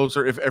little bit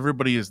closer if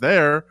everybody is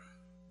there,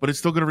 but it's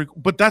still going to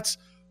but that's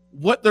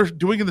what they're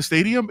doing in the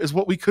stadium is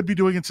what we could be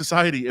doing in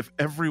society if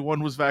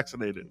everyone was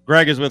vaccinated.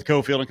 Greg is with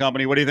Cofield and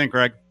Company. What do you think,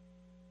 Greg?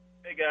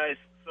 Hey, guys.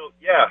 So,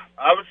 yeah,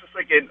 I was just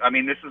thinking,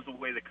 this is the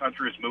way the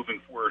country is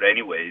moving forward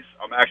anyways.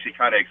 I'm actually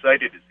kind of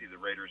excited to see the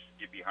Raiders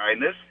get behind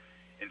this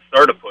and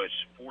start a push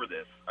for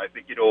this. I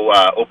think it'll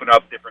open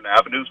up different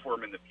avenues for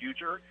them in the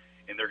future,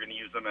 and they're going to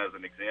use them as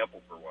an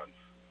example for once.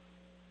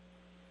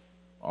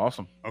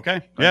 Awesome.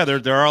 Okay. Yeah,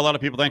 there are a lot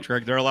of people. Thanks,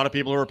 Greg. There are a lot of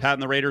people who are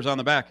patting the Raiders on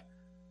the back.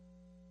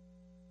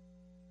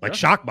 Like,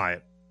 shocked by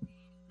it.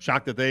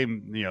 Shocked that they,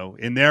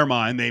 in their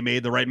mind, they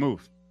made the right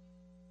move.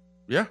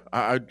 Yeah,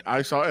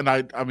 I saw, and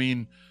I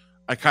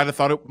kind of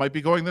thought it might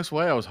be going this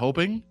way. I was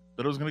hoping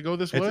that it was going to go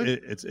this way.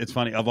 It's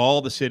funny. Of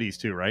all the cities,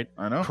 too, right?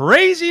 I know.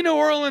 Crazy New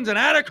Orleans and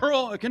out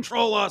of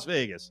control Las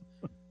Vegas.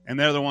 And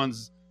they're the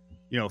ones,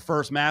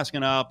 first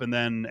masking up.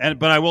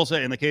 But I will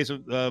say, in the case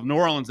of New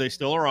Orleans, they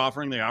still are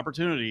offering the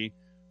opportunity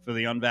for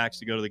the unvaxxed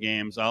to go to the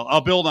games. I'll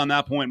build on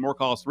that point. More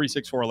calls,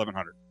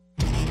 364-1100.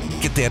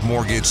 Get that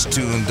mortgage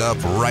tuned up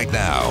right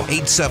now.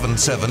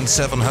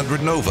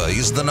 877-700-NOVA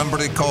is the number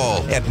to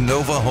call at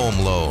Nova Home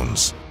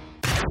Loans.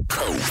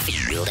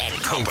 Cofield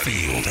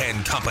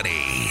and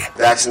Company.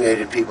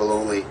 Vaccinated people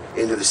only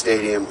into the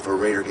stadium for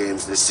Raider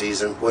games this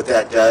season. What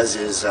that does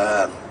is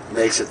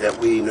makes it that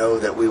we know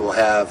that we will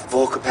have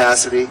full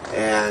capacity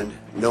and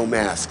no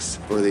masks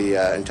for the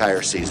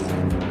entire season.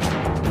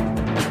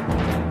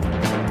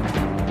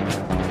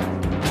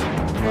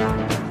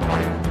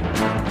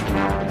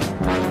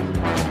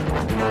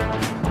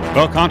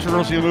 Well,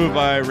 controversial move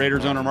by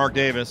Raiders owner Mark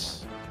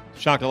Davis.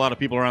 Shocked a lot of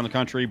people around the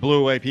country, blew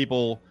away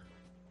people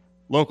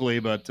locally,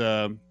 but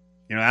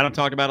Adam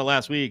talked about it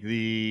last week.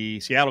 The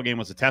Seattle game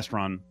was a test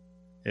run.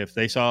 If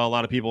they saw a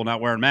lot of people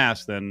not wearing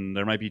masks, then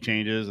there might be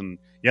changes. And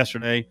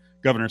yesterday,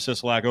 Governor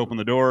Sisolak opened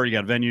the door. You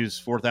got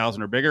venues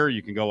 4,000 or bigger.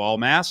 You can go all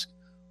mask,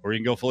 or you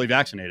can go fully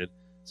vaccinated.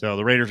 So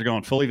the Raiders are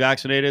going fully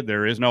vaccinated.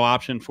 There is no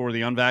option for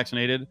the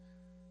unvaccinated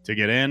to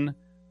get in.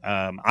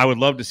 I would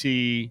love to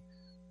see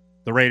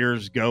the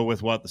Raiders go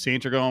with what the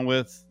Saints are going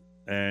with,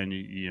 and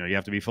you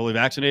have to be fully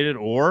vaccinated,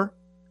 or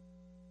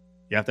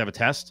you have to have a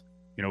test,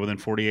 within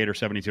 48 or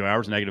 72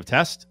 hours, a negative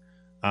test.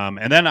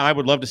 And then I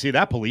would love to see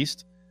that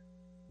policed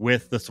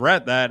with the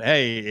threat that,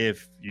 hey,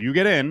 if you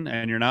get in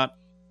and you're not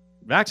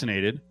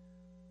vaccinated,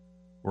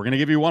 we're going to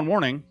give you one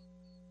warning,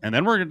 and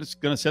then we're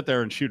just going to sit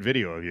there and shoot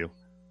video of you.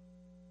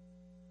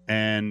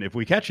 And if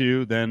we catch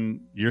you,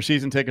 then your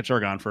season tickets are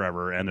gone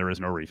forever, and there is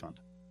no refund.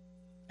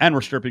 And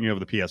we're stripping you of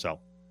the PSL.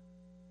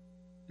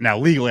 Now,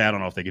 legally, I don't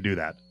know if they could do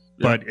that.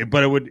 Yeah.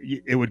 But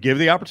it would give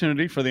the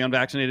opportunity for the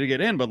unvaccinated to get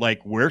in. But,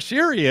 like, we're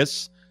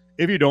serious.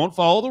 If you don't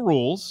follow the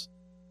rules,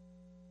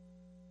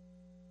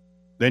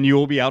 then you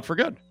will be out for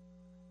good.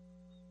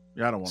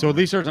 Yeah, I don't want. So at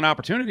least there's an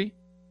opportunity.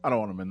 I don't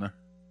want them in there.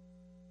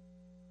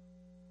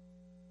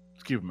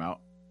 Let's keep them out.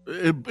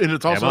 And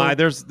it's also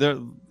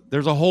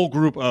there's a whole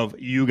group of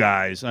you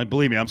guys.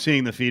 Believe me, I'm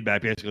seeing the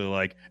feedback basically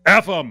like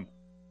F them.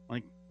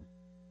 Like,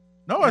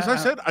 no, as I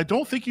said, I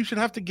don't think you should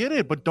have to get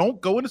it, but don't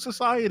go into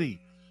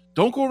society.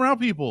 Don't go around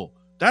people.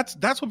 That's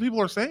what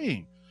people are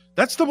saying.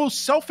 That's the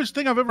most selfish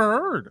thing I've ever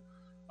heard.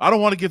 I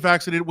don't want to get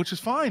vaccinated, which is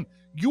fine.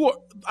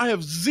 I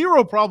have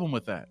zero problem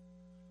with that.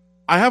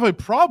 I have a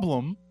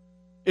problem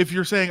if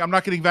you're saying I'm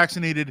not getting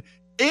vaccinated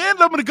and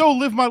I'm going to go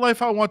live my life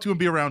how I want to and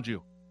be around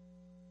you.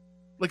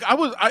 Like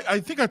I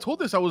think I told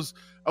this. I was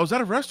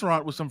at a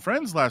restaurant with some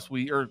friends last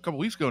week or a couple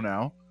weeks ago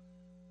now,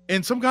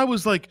 and some guy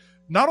was like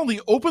not only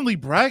openly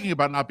bragging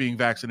about not being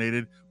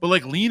vaccinated, but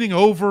like leaning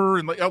over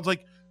and like I was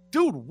like,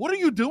 dude, what are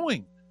you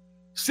doing?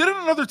 Sit at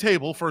another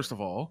table first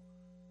of all,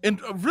 and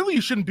really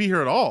you shouldn't be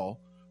here at all.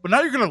 But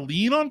now you're gonna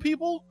lean on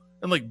people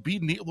and like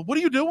what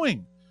are you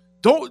doing?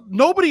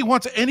 Nobody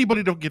wants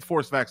anybody to get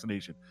forced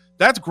vaccination.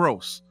 That's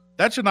gross.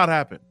 That should not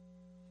happen.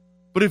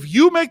 But if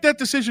you make that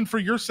decision for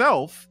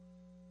yourself,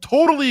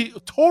 totally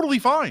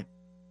fine.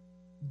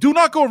 Do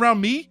not go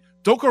around me.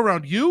 Don't go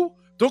around you.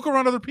 Don't go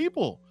around other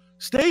people.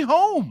 Stay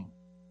home.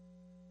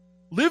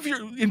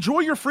 Enjoy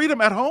your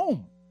freedom at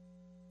home.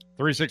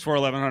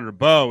 364-1100.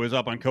 Bo is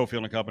up on Cofield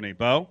and Company.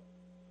 Bo?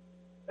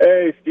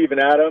 Hey, Steve and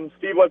Adam.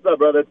 Steve, what's up,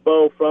 brother? It's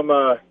Bo from,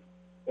 well,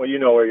 you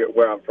know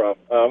where I'm from.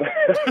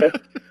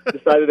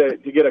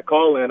 Decided to get a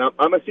call in.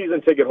 I'm a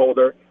season ticket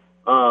holder.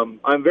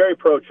 I'm very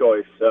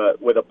pro-choice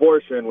with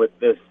abortion, with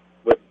this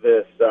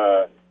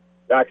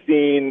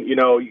vaccine. You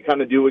know, you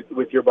kind of do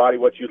with your body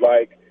what you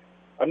like.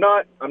 I'm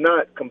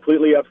not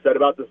completely upset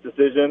about this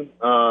decision.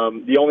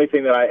 The only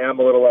thing that I am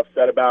a little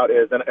upset about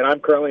is, and I'm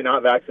currently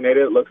not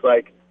vaccinated. It looks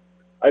like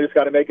I just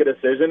got to make a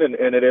decision,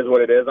 and it is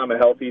what it is. I'm a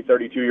healthy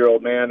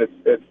 32-year-old man.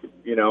 It's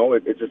you know,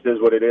 it just is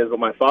what it is. But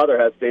my father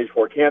has stage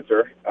 4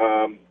 cancer.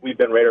 We've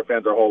been Raider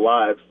fans our whole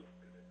lives,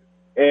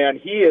 and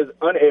he is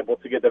unable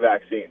to get the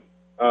vaccine.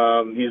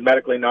 He's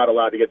medically not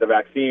allowed to get the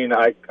vaccine.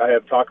 I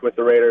have talked with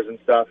the Raiders and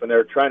stuff, and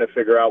they're trying to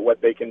figure out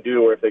what they can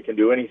do or if they can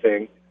do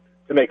anything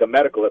to make a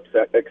medical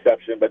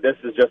exception. But this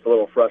is just a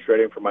little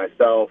frustrating for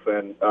myself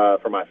and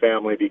for my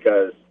family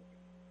because,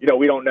 you know,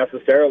 we don't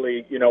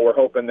necessarily, you know, we're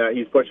hoping that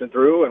he's pushing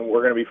through and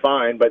we're going to be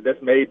fine. But this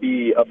may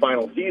be a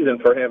final season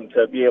for him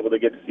to be able to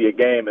get to see a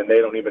game, and they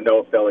don't even know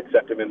if they'll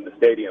accept him in the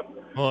stadium.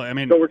 Well, I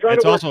mean, so we're trying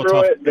to work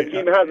through it. The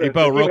team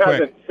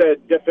hasn't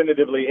said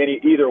definitively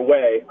either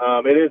way.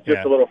 It is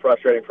just a little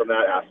frustrating from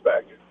that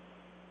aspect.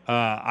 But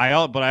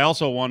I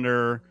also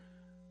wonder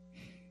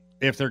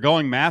if they're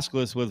going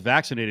maskless with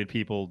vaccinated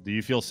people. Do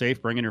you feel safe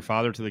bringing your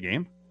father to the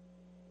game?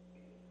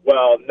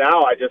 Well,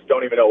 now I just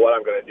don't even know what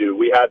I'm going to do.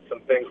 We had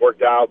some things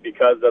worked out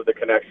because of the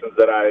connections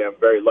that I am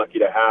very lucky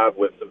to have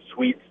with some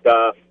sweet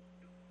stuff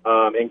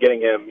and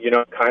getting him, you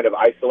know, kind of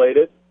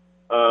isolated,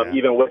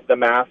 even with the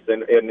masks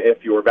and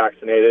if you were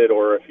vaccinated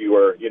or if you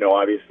were, you know,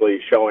 obviously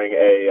showing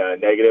a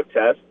negative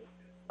test.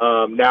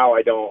 Now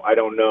I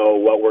don't know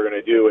what we're going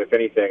to do. If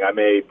anything,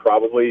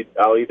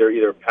 I'll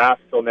either pass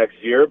till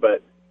next year,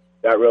 but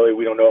that really,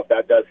 we don't know if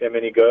that does him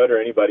any good or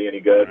anybody any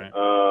good.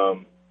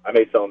 Right. I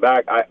may sell him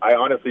back. I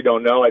honestly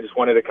don't know. I just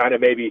wanted to kind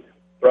of maybe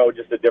throw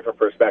just a different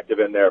perspective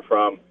in there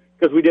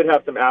because we did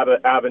have some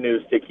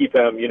avenues to keep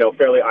him, you know,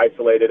 fairly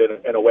isolated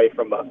and away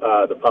from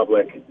the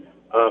public,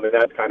 and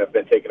that's kind of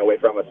been taken away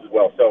from us as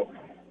well. So,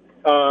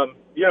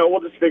 you know,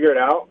 we'll just figure it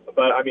out.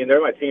 But, I mean,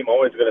 they're my team.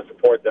 Always going to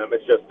support them.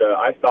 It's just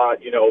I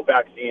thought, you know,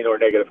 vaccine or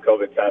negative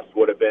COVID test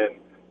would have been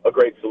a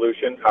great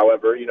solution.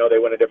 However, you know, they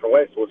went a different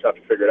way, so we'll just have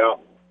to figure it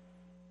out.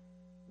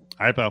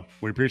 All right, Bo.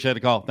 We appreciate the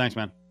call. Thanks,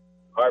 man.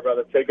 All right,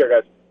 brother. Take care,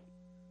 guys.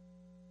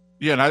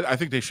 Yeah, and I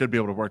think they should be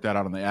able to work that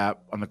out on the app,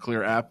 on the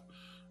Clear app.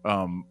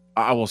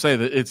 I will say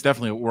that it's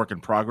definitely a work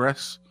in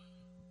progress,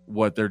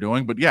 what they're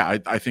doing. But, yeah,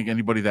 I think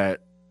anybody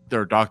that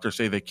their doctors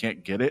say they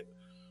can't get it,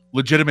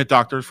 legitimate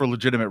doctors for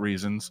legitimate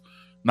reasons,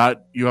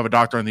 not you have a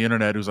doctor on the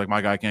internet who's like,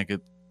 my guy can't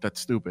get, that's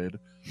stupid.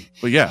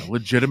 But, yeah,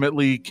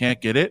 legitimately can't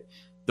get it.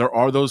 There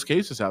are those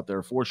cases out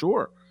there for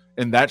sure.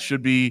 And that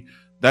should be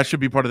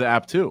part of the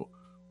app too,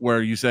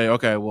 where you say,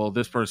 okay, well,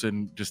 this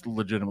person just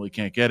legitimately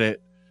can't get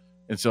it.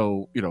 And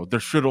so, you know, there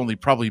should only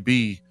probably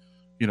be,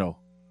 you know,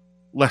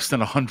 less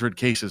than 100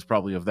 cases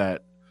probably of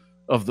that,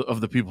 of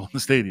the people in the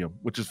stadium,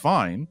 which is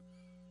fine.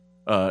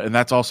 And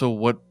that's also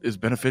what is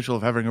beneficial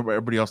of having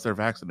everybody else there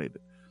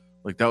vaccinated.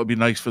 Like, that would be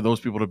nice for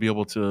those people to be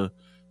able to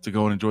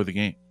go and enjoy the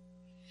game.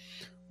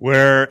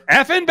 We're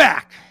effing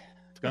back.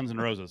 It's Guns N'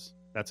 Roses.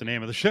 That's the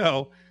name of the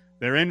show.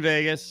 They're in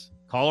Vegas.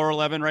 Caller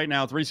 11 right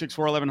now,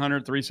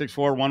 364-1100,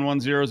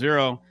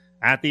 364-1100.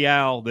 at the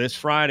Owl this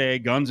Friday.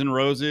 Guns N'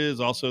 Roses,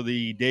 also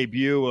the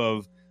debut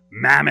of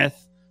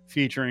Mammoth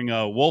featuring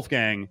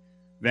Wolfgang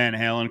Van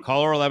Halen.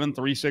 Caller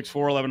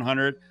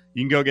 11-364-1100.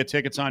 You can go get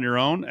tickets on your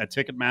own at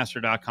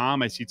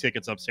Ticketmaster.com. I see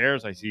tickets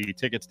upstairs. I see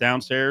tickets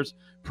downstairs.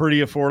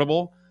 Pretty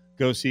affordable.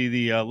 Go see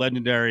the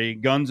legendary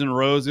Guns N'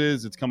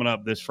 Roses. It's coming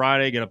up this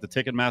Friday. Get up to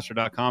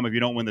Ticketmaster.com. If you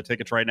don't win the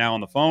tickets right now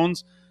on the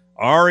phones,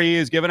 Ari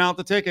is giving out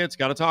the tickets.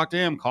 Got to talk to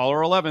him. Caller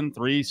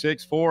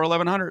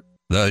 11-364-1100.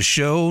 The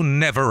show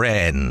never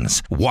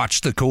ends.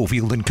 Watch the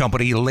Cofield and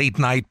Company Late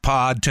Night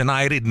Pod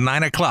tonight at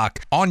 9 o'clock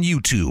on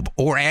YouTube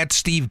or at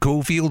Steve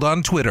Cofield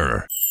on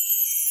Twitter.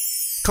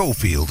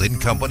 Cofield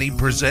and Company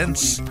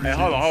presents... Hey,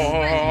 hold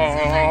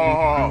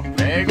on.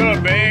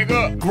 Bag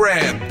up.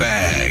 Grab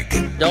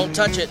Bag. Don't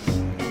touch it.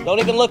 Don't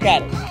even look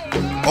at it.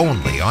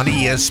 Only on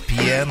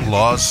ESPN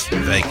Las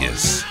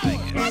Vegas. Stick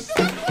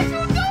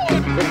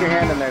your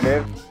hand in there,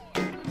 Dave.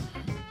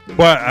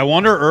 But I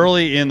wonder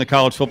early in the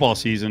college football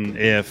season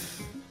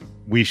if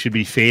we should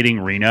be fading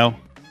Reno.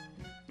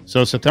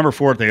 So September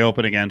 4th, they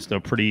open against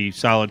a pretty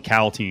solid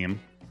Cal team.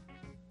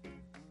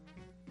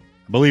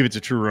 I believe it's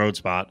a true road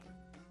spot.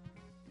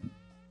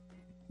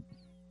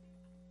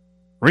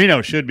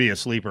 Reno should be a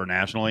sleeper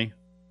nationally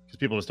because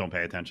people just don't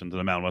pay attention to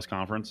the Mountain West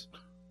Conference.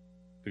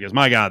 Because,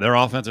 my God, their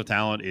offensive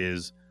talent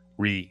is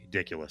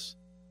ridiculous.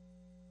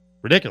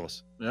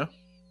 Ridiculous. Yeah.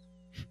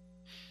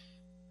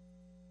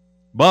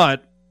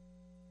 But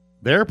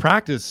their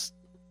practice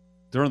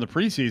during the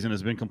preseason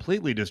has been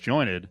completely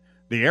disjointed.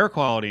 The air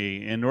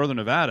quality in northern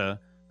Nevada,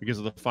 because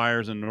of the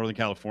fires in Northern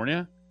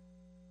California,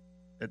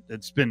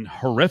 it's been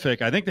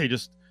horrific. I think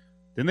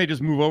didn't they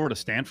just move over to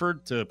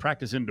Stanford to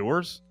practice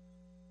indoors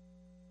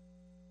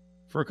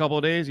for a couple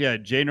of days? Yeah,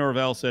 Jay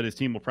Norvell said his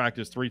team will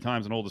practice 3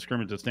 times an old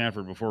scrimmage at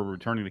Stanford before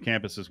returning to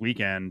campus this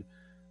weekend.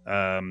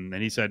 And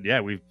he said,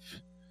 yeah, when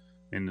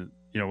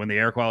the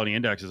air quality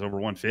index is over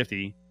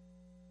 150,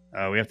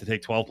 we have to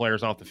take 12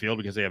 players off the field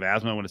because they have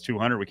asthma. When it's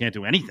 200, we can't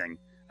do anything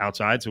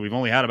outside. So we've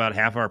only had about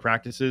half our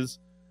practices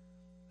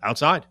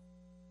outside.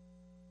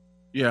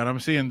 Yeah, and I'm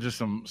seeing just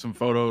some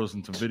photos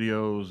and some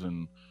videos,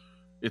 and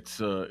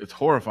it's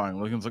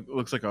horrifying.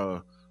 Looks like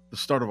the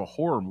start of a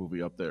horror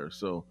movie up there.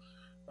 So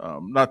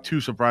not too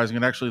surprising.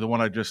 And actually, the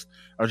one I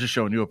was just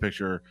showing you a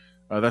picture.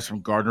 That's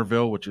from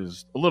Gardnerville, which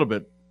is a little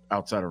bit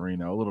outside of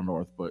Reno, a little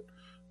north, but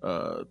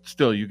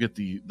still, you get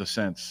the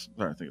sense.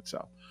 I think it's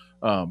south.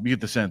 You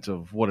get the sense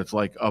of what it's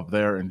like up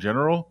there in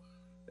general,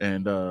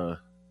 and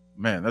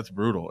man, that's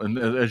brutal. And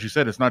as you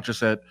said, it's not just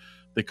that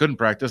they couldn't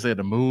practice; they had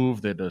to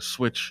move, they had to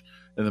switch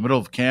in the middle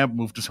of camp,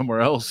 move to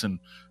somewhere else, and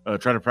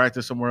try to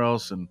practice somewhere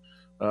else. And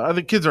I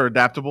think kids are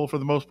adaptable for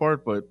the most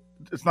part, but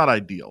it's not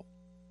ideal.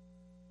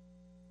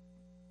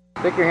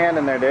 Stick your hand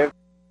in there, Dave.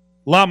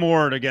 A lot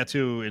more to get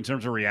to in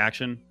terms of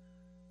reaction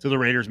to the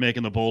Raiders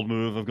making the bold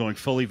move of going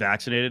fully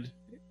vaccinated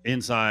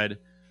inside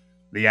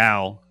the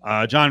Owl.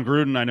 John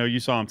Gruden, I know you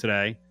saw him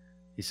today.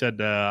 He said,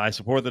 I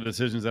support the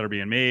decisions that are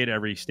being made.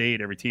 Every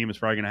state, every team is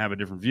probably going to have a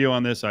different view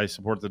on this. I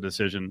support the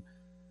decision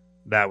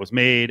that was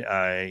made.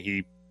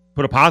 He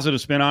put a positive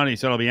spin on it. He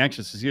said, I'll be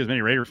anxious to see as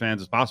many Raider fans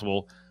as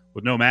possible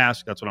with no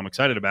mask. That's what I'm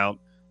excited about.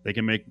 They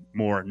can make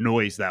more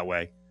noise that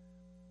way.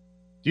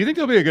 Do you think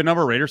there'll be a good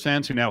number of Raiders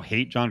fans who now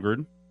hate John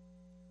Gruden?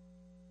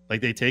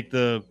 Like they take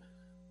the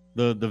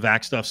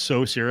vax stuff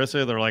so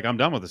seriously, they're like, I'm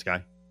done with this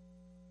guy.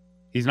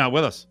 He's not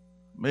with us.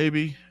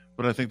 Maybe,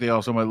 but I think they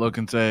also might look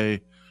and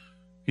say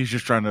he's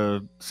just trying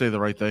to say the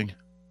right thing.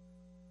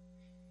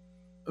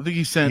 I think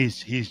he's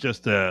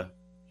just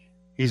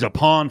he's a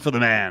pawn for the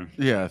man.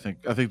 Yeah, I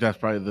think that's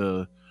probably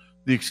the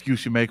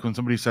excuse you make when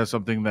somebody says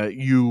something that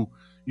you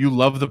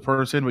love the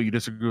person but you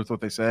disagree with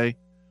what they say.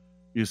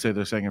 You say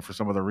they're saying it for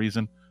some other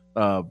reason.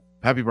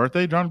 Happy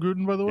birthday, John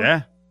Gruden, by the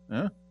way.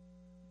 Yeah.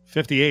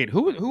 58.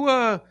 Who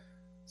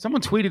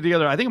someone tweeted the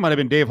other, I think it might have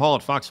been Dave Hall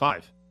at Fox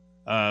 5.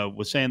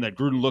 Was saying that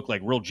Gruden looked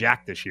like real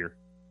jacked this year.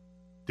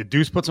 Did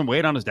Deuce put some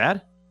weight on his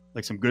dad?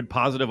 Like some good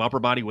positive upper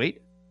body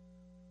weight?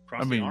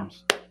 Across the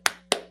arms?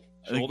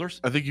 Shoulders?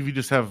 I think if you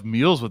just have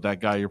meals with that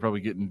guy, you're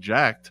probably getting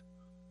jacked.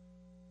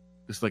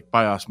 Just like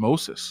by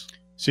osmosis.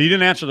 So you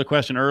didn't answer the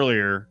question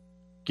earlier.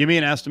 Give me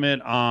an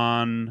estimate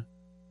on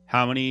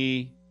how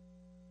many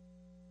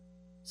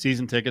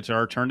season tickets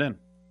are turned in.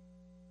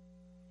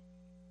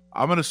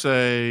 I'm going to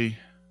say,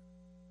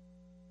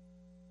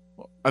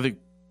 I think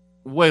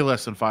way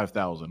less than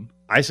 5,000.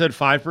 I said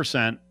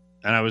 5%,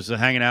 and I was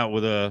hanging out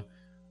with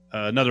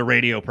another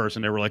radio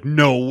person. They were like,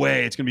 no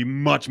way, it's going to be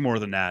much more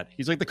than that.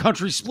 He's like, the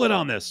country's split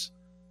on this.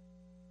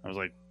 I was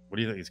like, what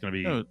do you think? It's going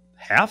to be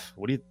half?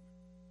 What do you,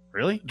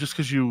 really? Just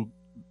because you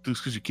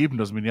keep them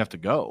doesn't mean you have to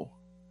go.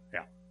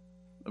 Yeah.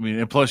 I mean,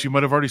 and plus you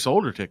might have already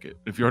sold your ticket.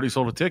 If you already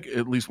sold a ticket,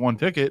 at least one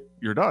ticket,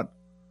 you're done.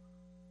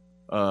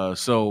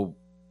 So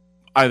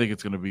I think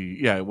it's going to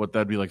be, what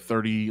that'd be like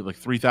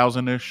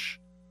 3,000-ish.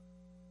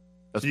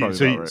 That's probably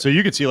about right. So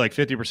you could see like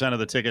 50% of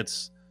the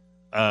tickets,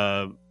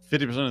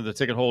 50% of the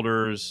ticket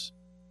holders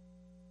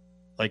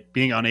like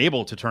being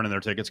unable to turn in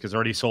their tickets because they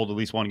already sold at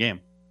least one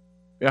game.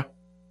 Yeah.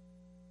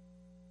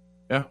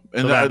 Yeah,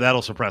 and so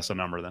that'll suppress the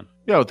number then.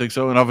 Yeah, I would think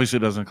so. And obviously, it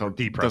doesn't count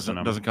the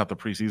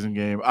preseason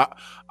game.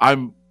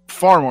 I'm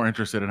far more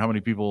interested in how many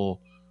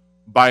people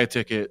buy a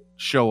ticket,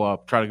 show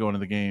up, try to go into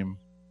the game,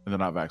 and they're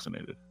not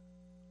vaccinated.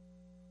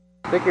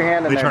 Stick your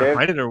hand in there, Dave. They try to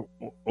write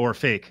it or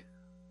fake?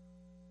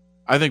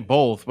 I think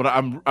both, but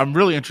I'm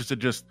really interested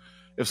just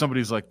if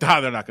somebody's like,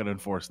 they're not going to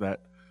enforce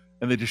that,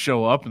 and they just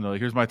show up and they're like,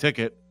 here's my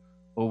ticket.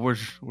 Well,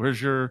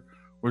 where's your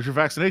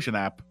vaccination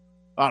app?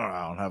 I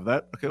don't have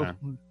that. Okay, well,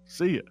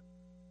 see ya.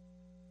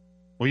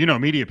 Well,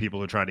 media people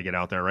who tried to get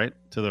out there, right,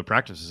 to the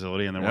practice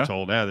facility, and then we're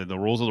told, the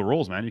rules are the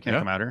rules, man. You can't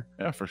come out here.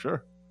 Yeah, for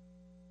sure.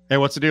 Hey,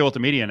 what's the deal with the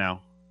media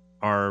now?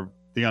 Are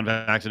the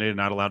unvaccinated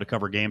not allowed to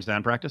cover games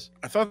and practice?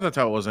 I thought that's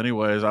how it was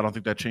anyways. I don't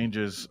think that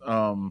changes.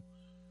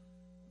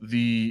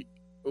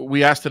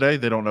 We asked today.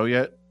 They don't know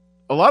yet.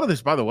 A lot of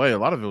this, by the way, it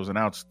was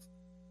announced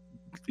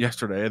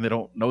yesterday, and they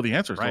don't know the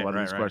answers to a lot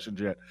of these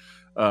questions yet.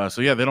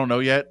 So, they don't know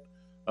yet.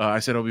 I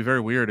said it'll be very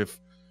weird if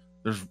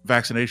there's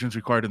vaccinations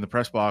required in the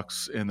press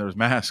box and there's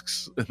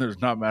masks and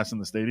there's not masks in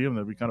the stadium.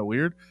 That'd be kind of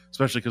weird,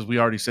 especially because we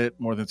already sit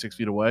more than 6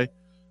 feet away,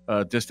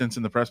 distance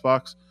in the press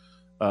box.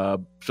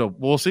 So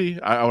we'll see.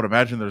 I would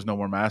imagine there's no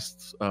more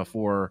masks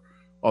for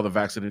all the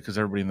vaccinated because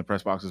everybody in the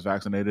press box is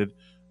vaccinated.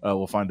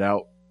 We'll find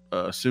out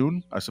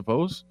soon, I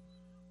suppose.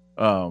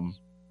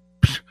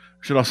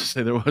 Should also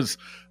say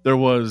there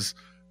was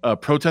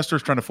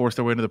protesters trying to force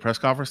their way into the press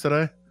conference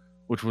today,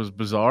 which was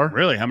bizarre.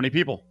 Really? How many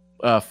people?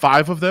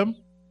 5 of them.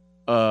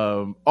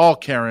 All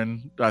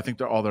Karen. I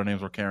think all their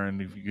names were Karen.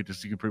 You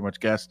could pretty much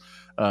guess.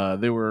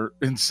 They were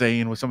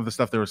insane with some of the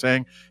stuff they were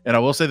saying. And I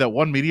will say that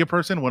one media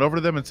person went over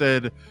to them and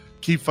said,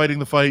 "Keep fighting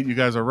the fight. You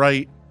guys are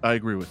right. I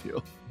agree with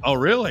you." Oh,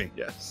 really?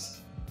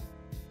 Yes.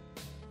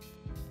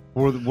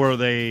 Were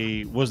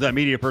they? Was that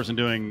media person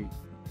doing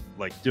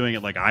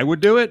it like I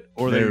would do it,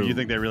 or No. you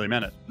think they really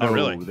meant it? No, Oh,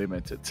 really? They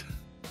meant it.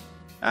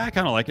 I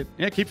kind of like it.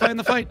 Yeah, keep fighting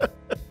the fight.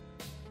 It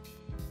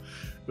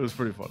was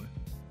pretty funny.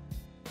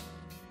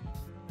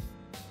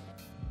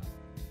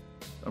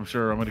 I'm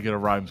sure I'm going to get a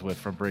rhymes with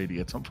from Brady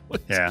at some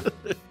point. Yeah.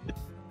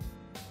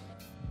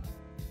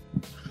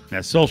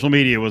 Yeah, social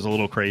media was a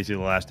little crazy the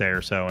last day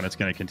or so, and it's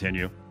going to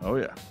continue. Oh,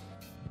 yeah.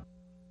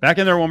 Back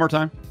in there one more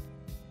time.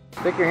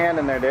 Stick your hand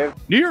in there, Dave.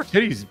 New York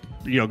City's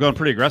going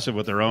pretty aggressive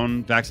with their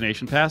own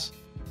vaccination pass.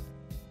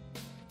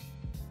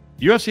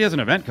 UFC has an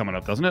event coming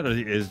up, doesn't it?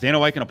 Is Dana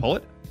White going to pull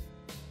it?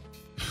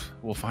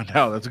 We'll find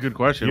out. That's a good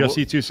question.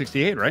 UFC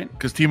 268, right?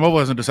 Because T-Mobile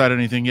hasn't decided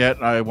anything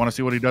yet. I want to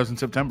see what he does in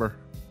September.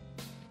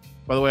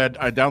 By the way,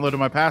 I downloaded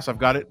my pass. I've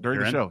got it during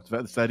the show.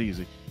 It's that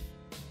easy.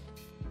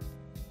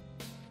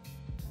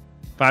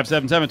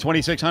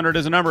 577-2600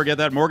 is a number. Get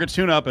that mortgage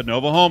tune-up at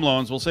Nova Home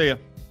Loans. We'll see you.